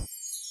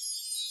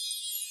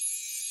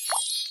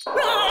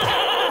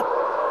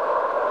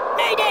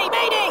 Mayday!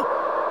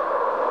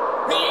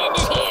 The end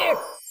is here!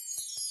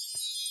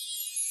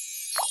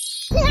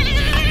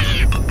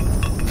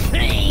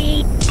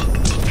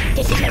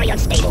 This is very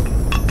unstable.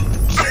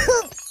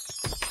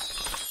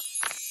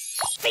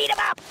 Feed him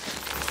up!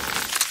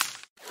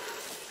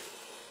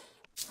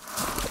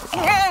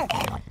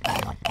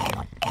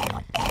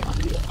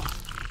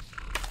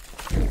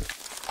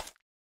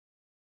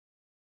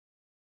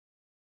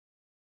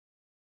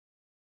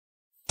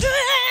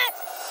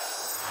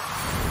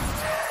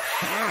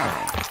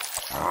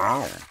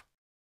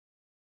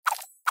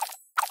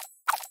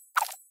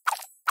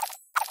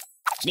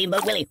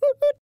 Steamboat Willie.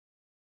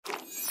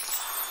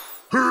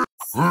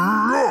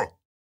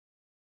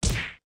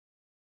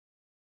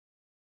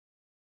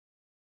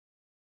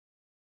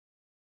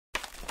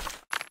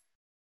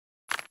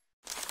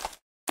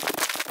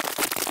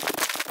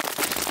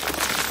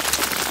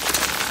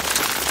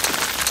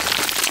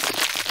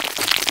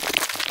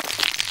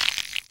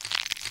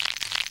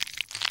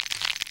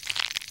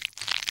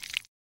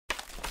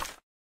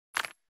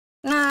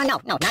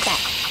 No, not that.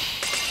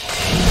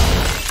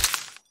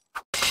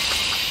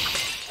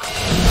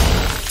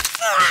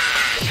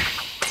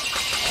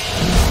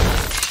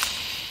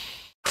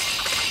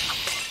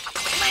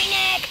 My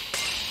neck!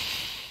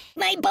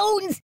 My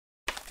bones!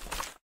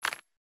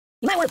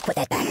 You might want to put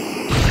that back.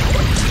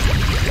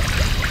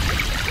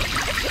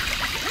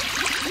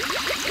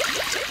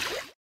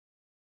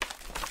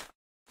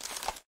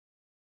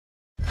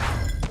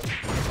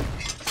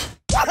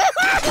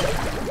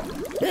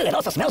 Ugh, it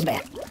also smells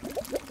bad.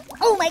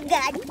 Oh my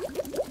god!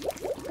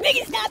 Make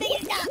it stop!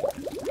 Make it stop!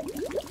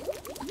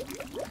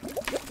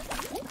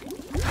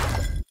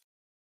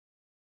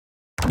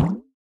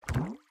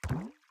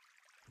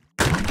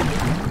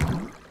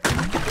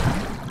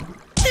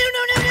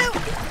 No!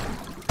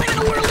 I'm in a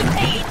world of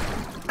pain!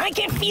 I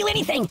can't feel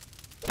anything!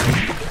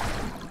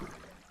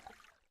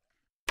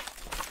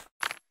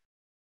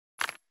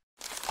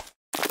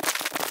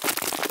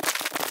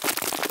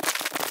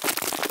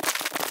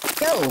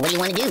 So, what do you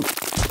want to do?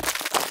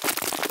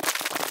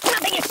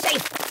 Nothing is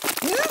safe!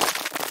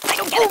 I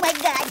don't get it! Oh my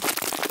god!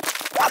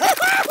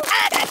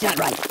 Ah, that's not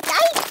right!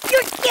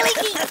 You're killing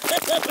me!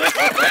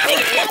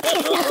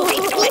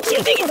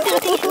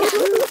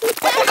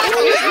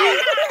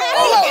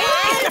 Oh,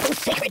 it's nothing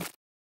sacred!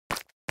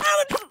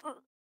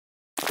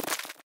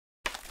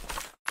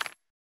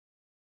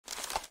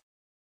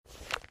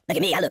 Look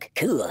at me, I look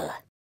cool.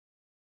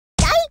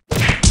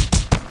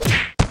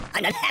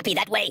 I'm not happy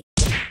that way.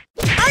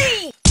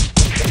 Aye!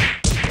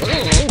 Ooh,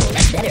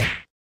 that's better.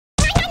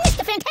 I'm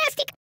Mr.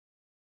 Fantastic.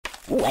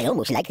 Ooh, I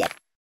almost like that.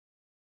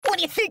 What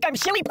do you think? I'm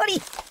silly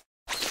putty?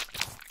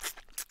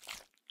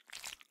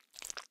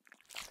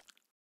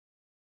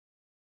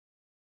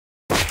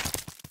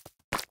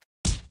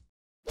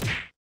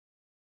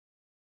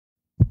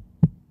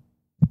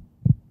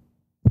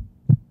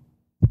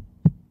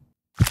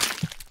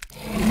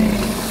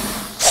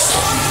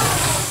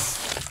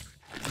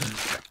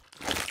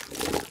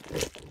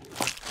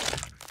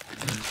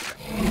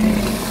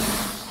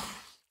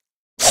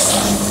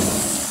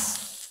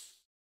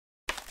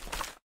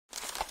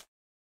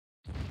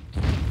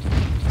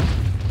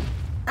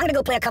 I'm gonna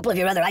go play a couple of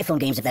your other iPhone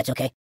games if that's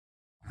okay.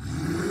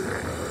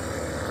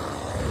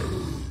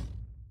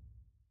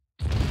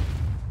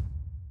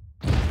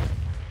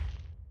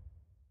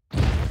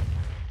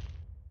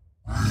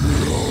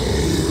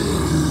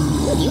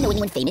 Oh, do you know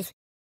anyone famous?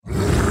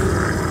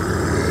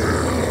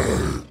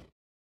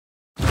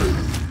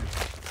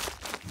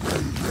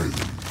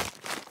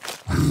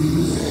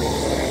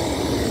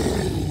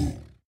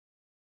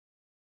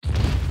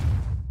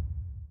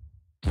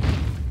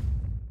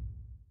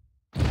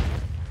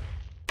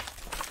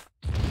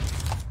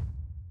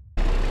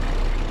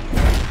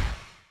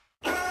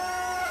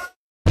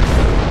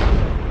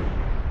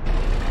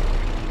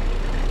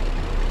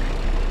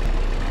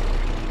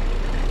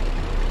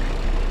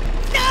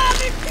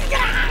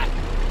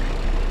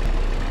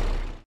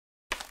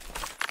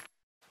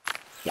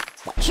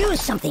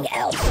 Choose something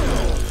else.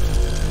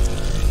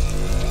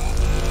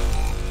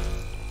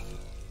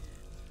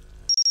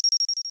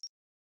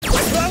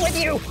 What's wrong with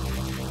you?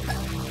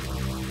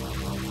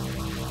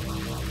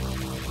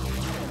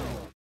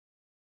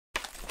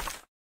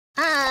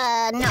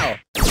 No.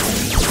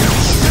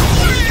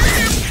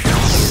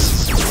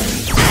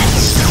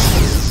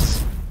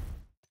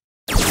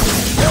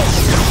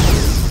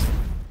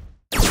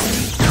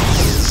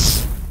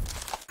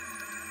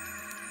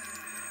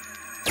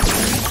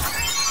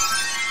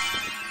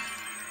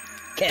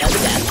 Okay, I'll do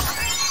that.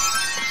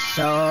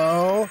 So,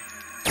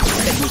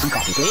 get me some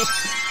coffee, please.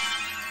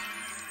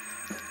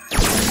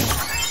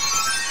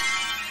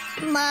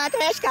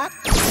 Mateshka.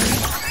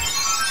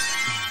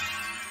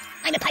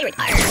 I'm a pirate.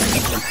 Arr,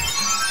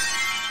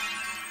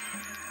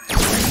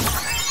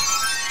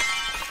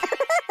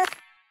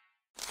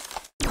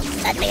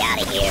 let me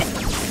out of here.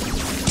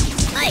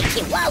 My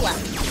chihuahua.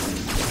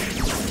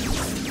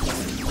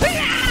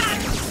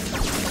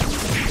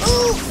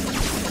 Ooh!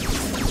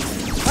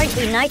 Aren't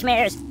we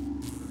nightmares?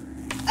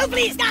 Oh,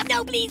 please, stop!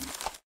 No, please!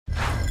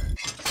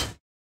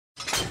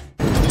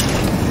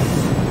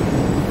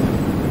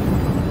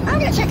 I'm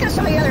gonna check out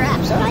some of the other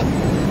apps, alright?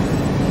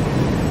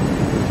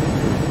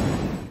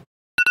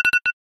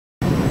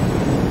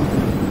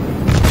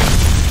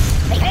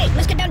 Hey,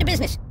 let's get down to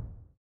business.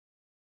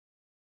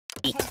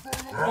 Eat.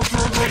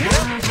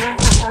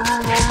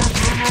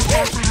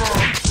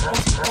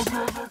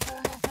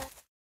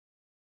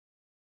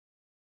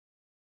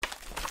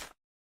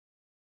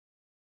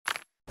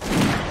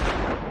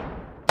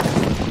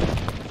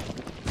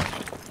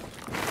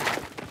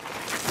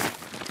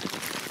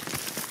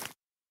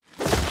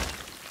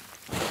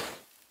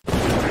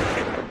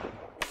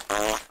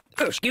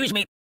 Oh, excuse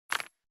me.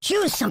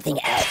 Choose something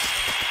else.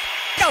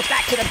 Go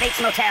back to the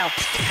Bates Motel.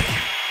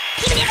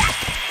 Give me that!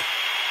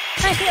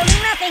 I feel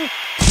nothing.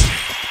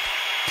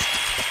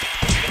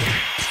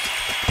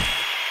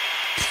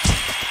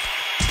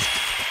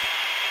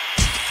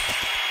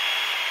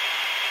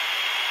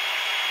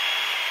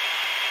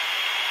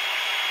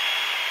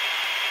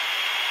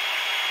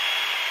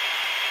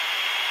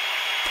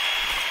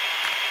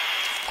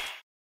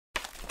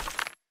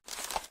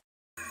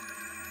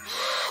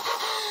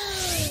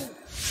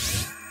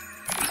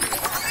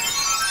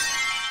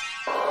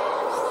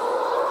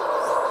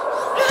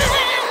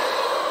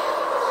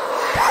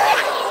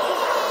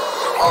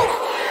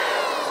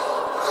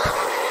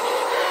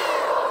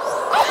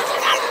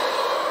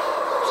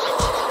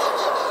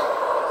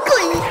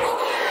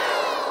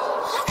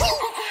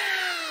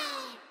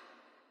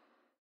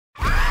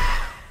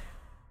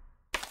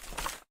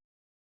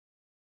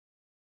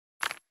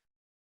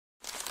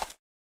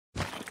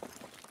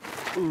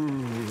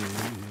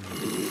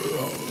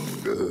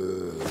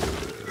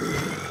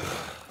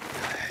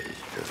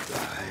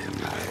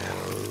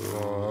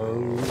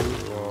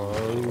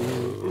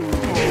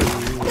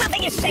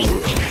 Nothing is safe.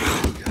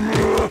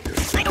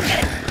 I don't get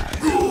it.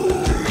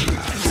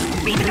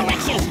 Read the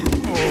directions.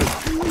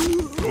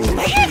 I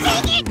can't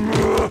take it.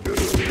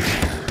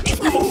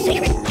 There's nothing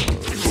sacred.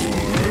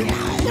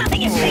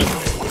 Nothing is safe.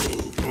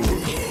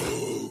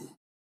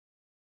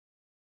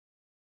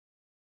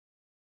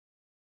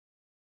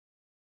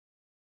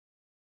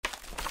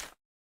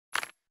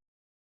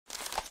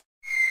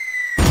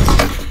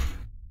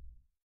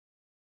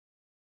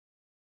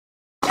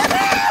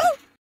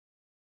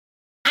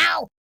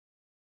 Ow!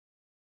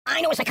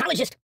 I know a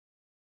psychologist.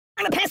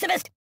 I'm a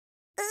pacifist.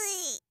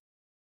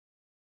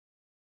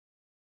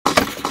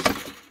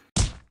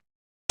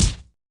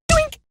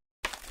 Doink!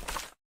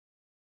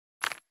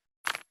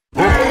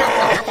 No,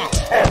 not that.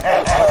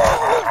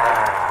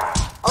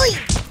 Oi!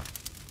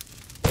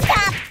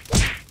 Stop!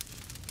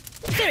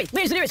 Siri,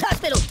 where's the nearest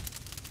hospital?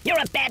 You're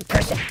a bad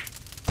person.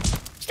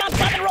 Stop,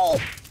 drop, and roll.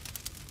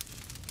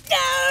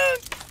 No!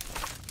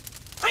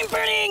 I'm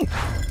burning!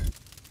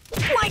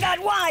 My God,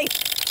 why?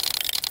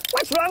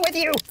 What's wrong with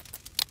you?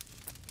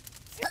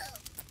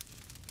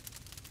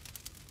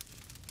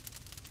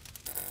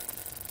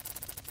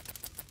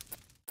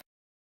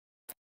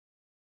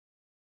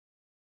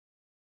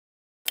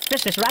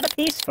 This is rather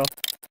peaceful.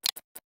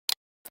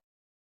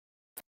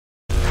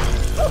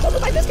 Oh,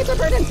 my biscuits are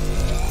burning!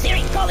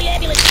 Siri, call the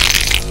ambulance!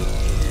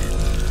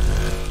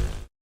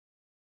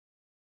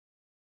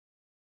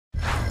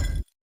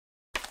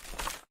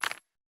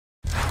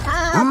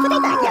 Put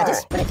it back. Yeah,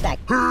 just put it back.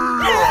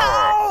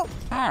 No!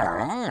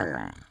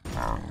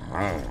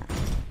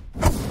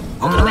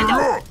 Open the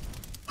window!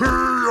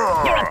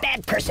 You're a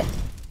bad person.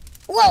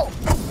 Whoa!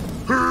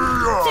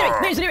 Siri,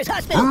 where's the nearest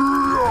hospital?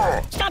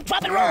 Stop,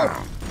 drop, and roll!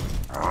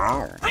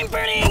 I'm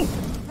burning!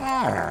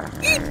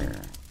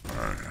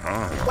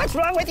 What's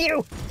wrong with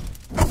you?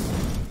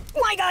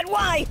 My God,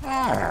 why?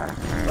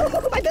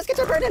 Oh, my biscuits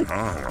are burning!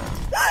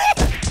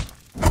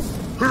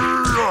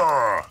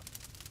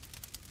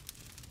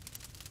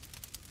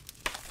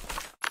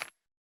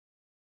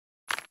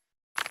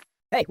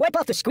 Hey, wipe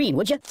off the screen,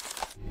 would you?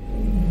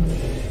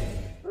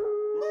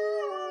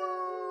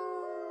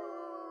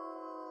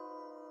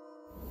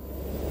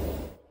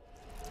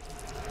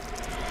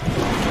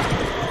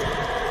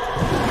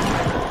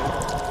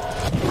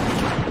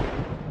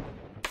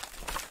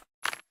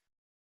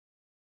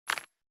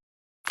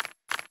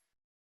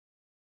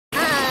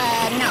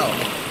 No.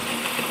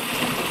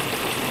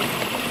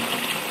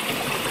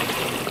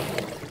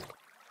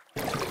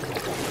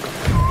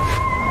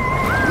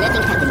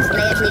 Nothing happens, but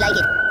I actually like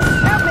it.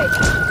 Help me!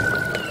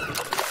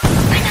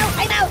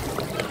 I'm out!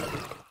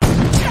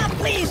 Stop,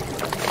 please!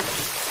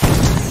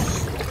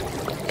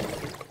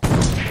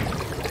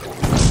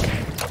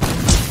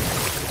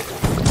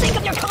 Think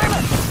of your karma!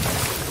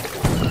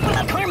 What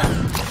about karma?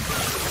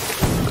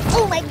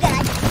 Oh my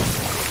God!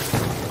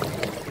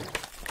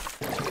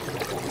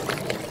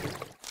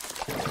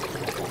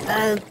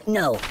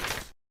 No.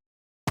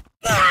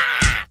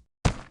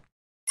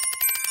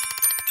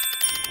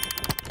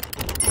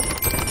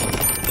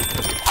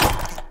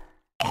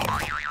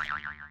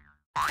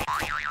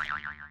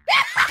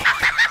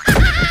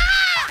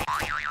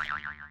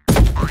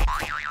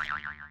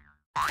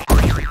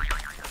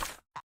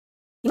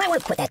 You might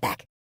want to put that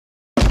back.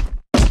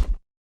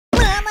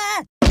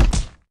 Mama!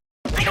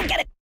 I don't get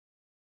it.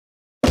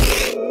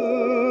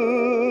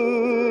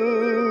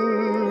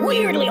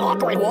 Weirdly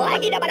awkward.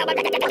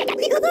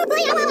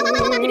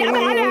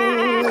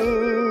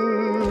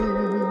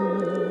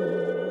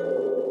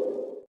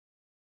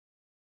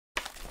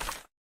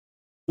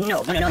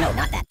 No,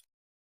 not that.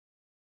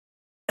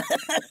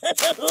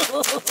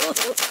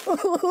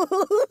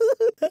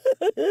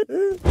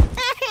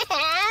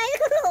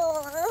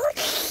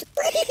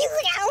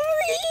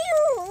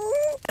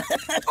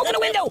 Open the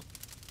window!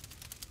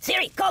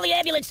 Siri, call the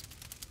ambulance!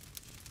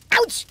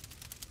 Ouch!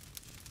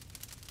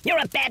 You're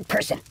a bad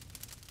person.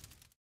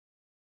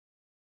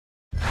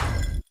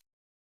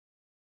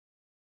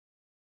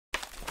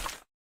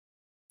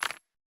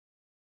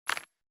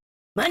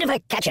 Mind if I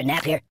catch a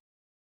nap here?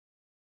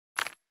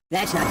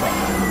 That's not good.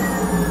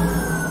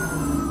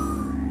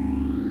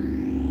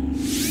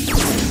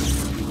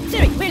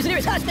 Siri, where's the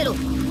nearest hospital?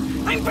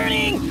 I'm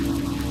burning!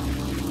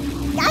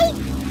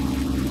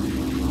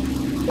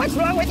 What's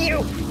wrong with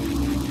you?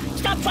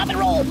 Stop, drop, and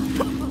roll!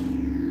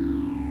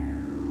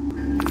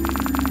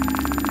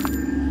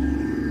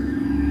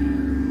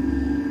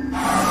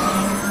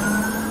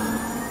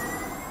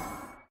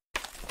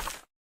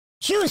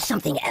 Choose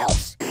something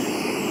else.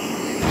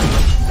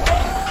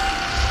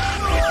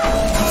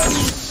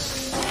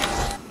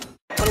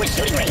 What are we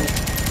shooting range?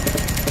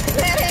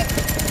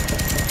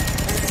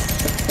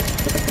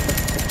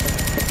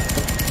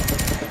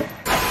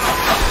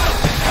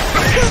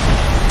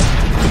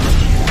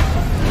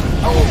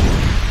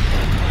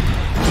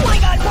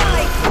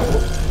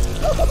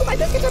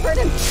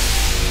 person.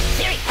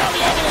 Siri, call the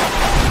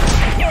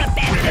ambulance. You're a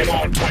bad person. Come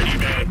on, tiny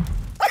man.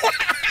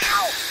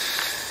 Ow!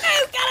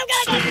 Oh, got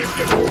him.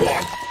 Little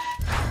one.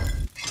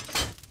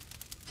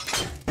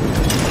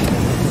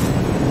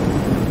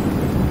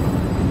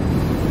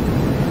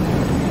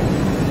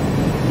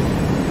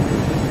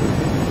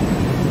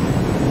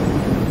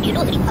 You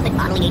know of any puppet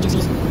modeling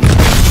agencies?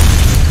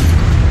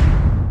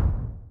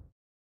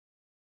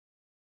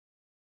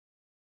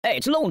 Hey,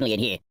 it's lonely in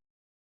here.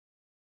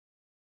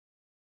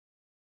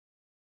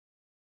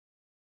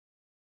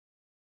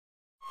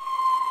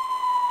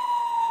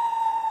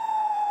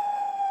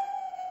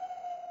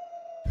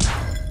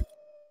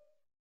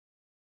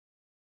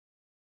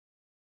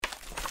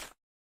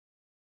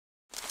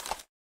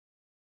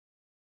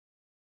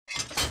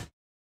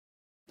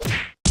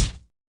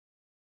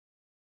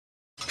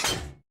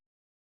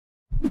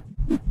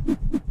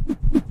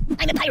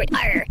 I'm a pirate.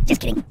 Arr!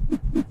 Just kidding.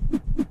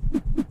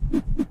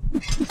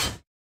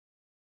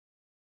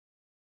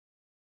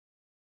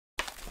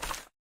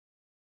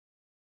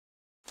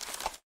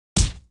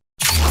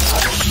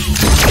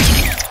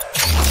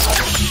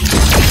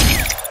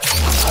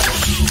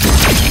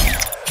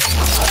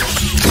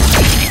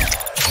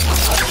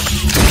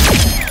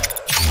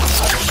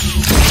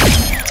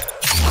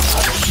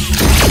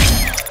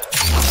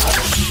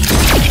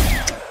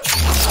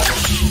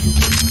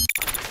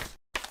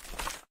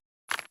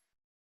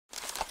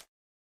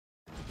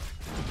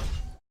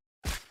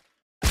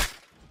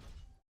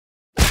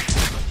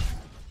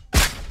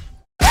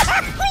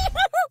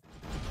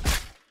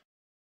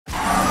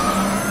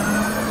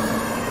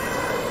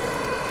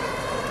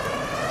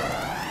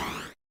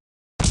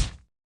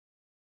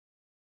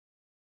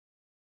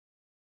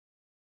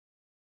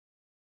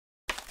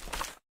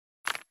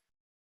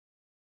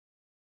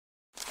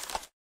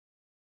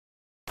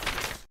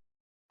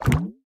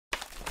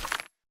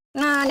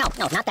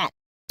 No, not that.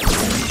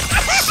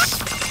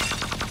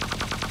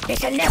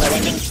 It's a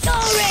never-ending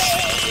story!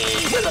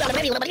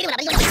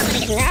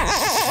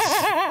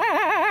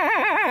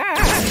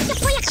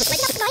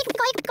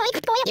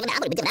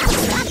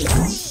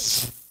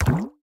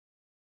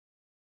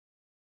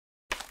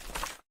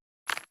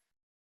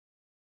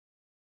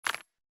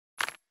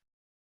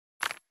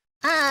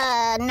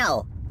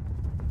 No.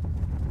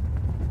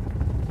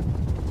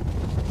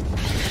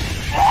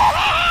 Oh!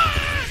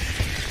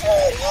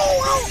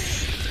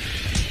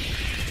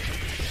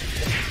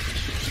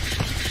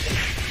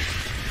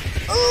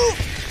 Ooh!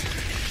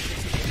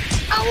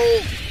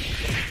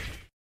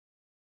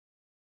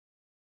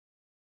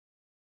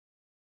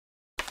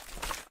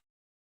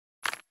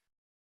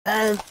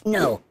 Ow!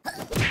 No.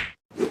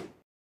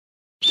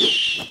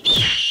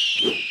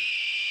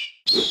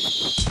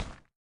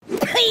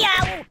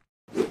 Yow!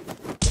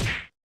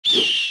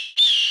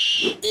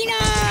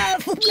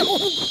 Enough!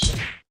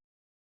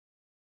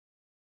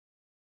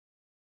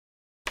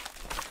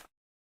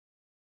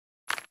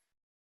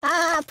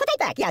 Put it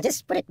back. Yeah,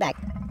 just put it back.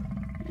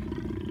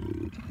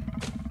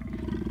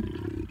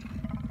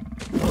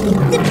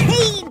 The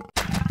pain!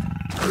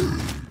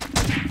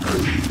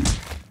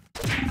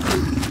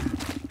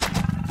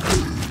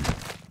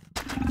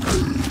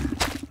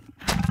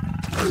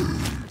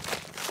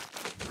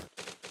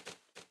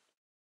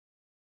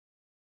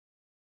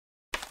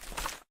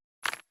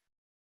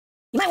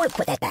 You might want to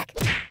put that back.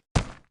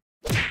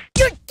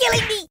 You're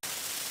killing me!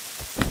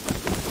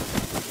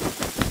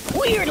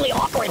 Weirdly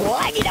awkward.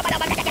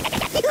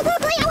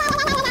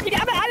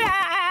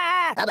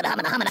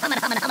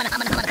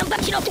 I'm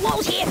bouncing off the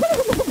walls here.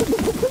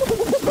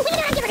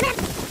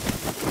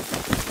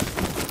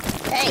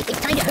 Hey, it's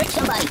time to hurt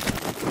somebody.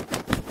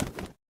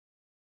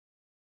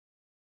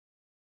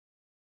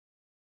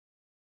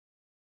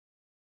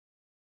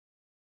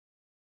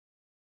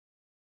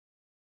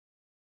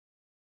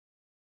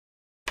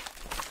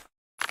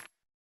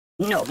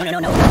 No.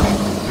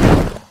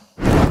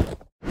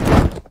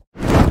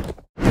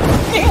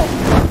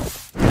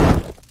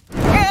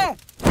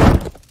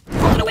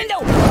 Open the window!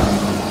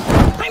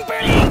 I'm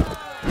burning!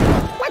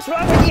 What's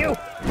wrong with you?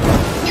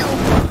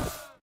 No.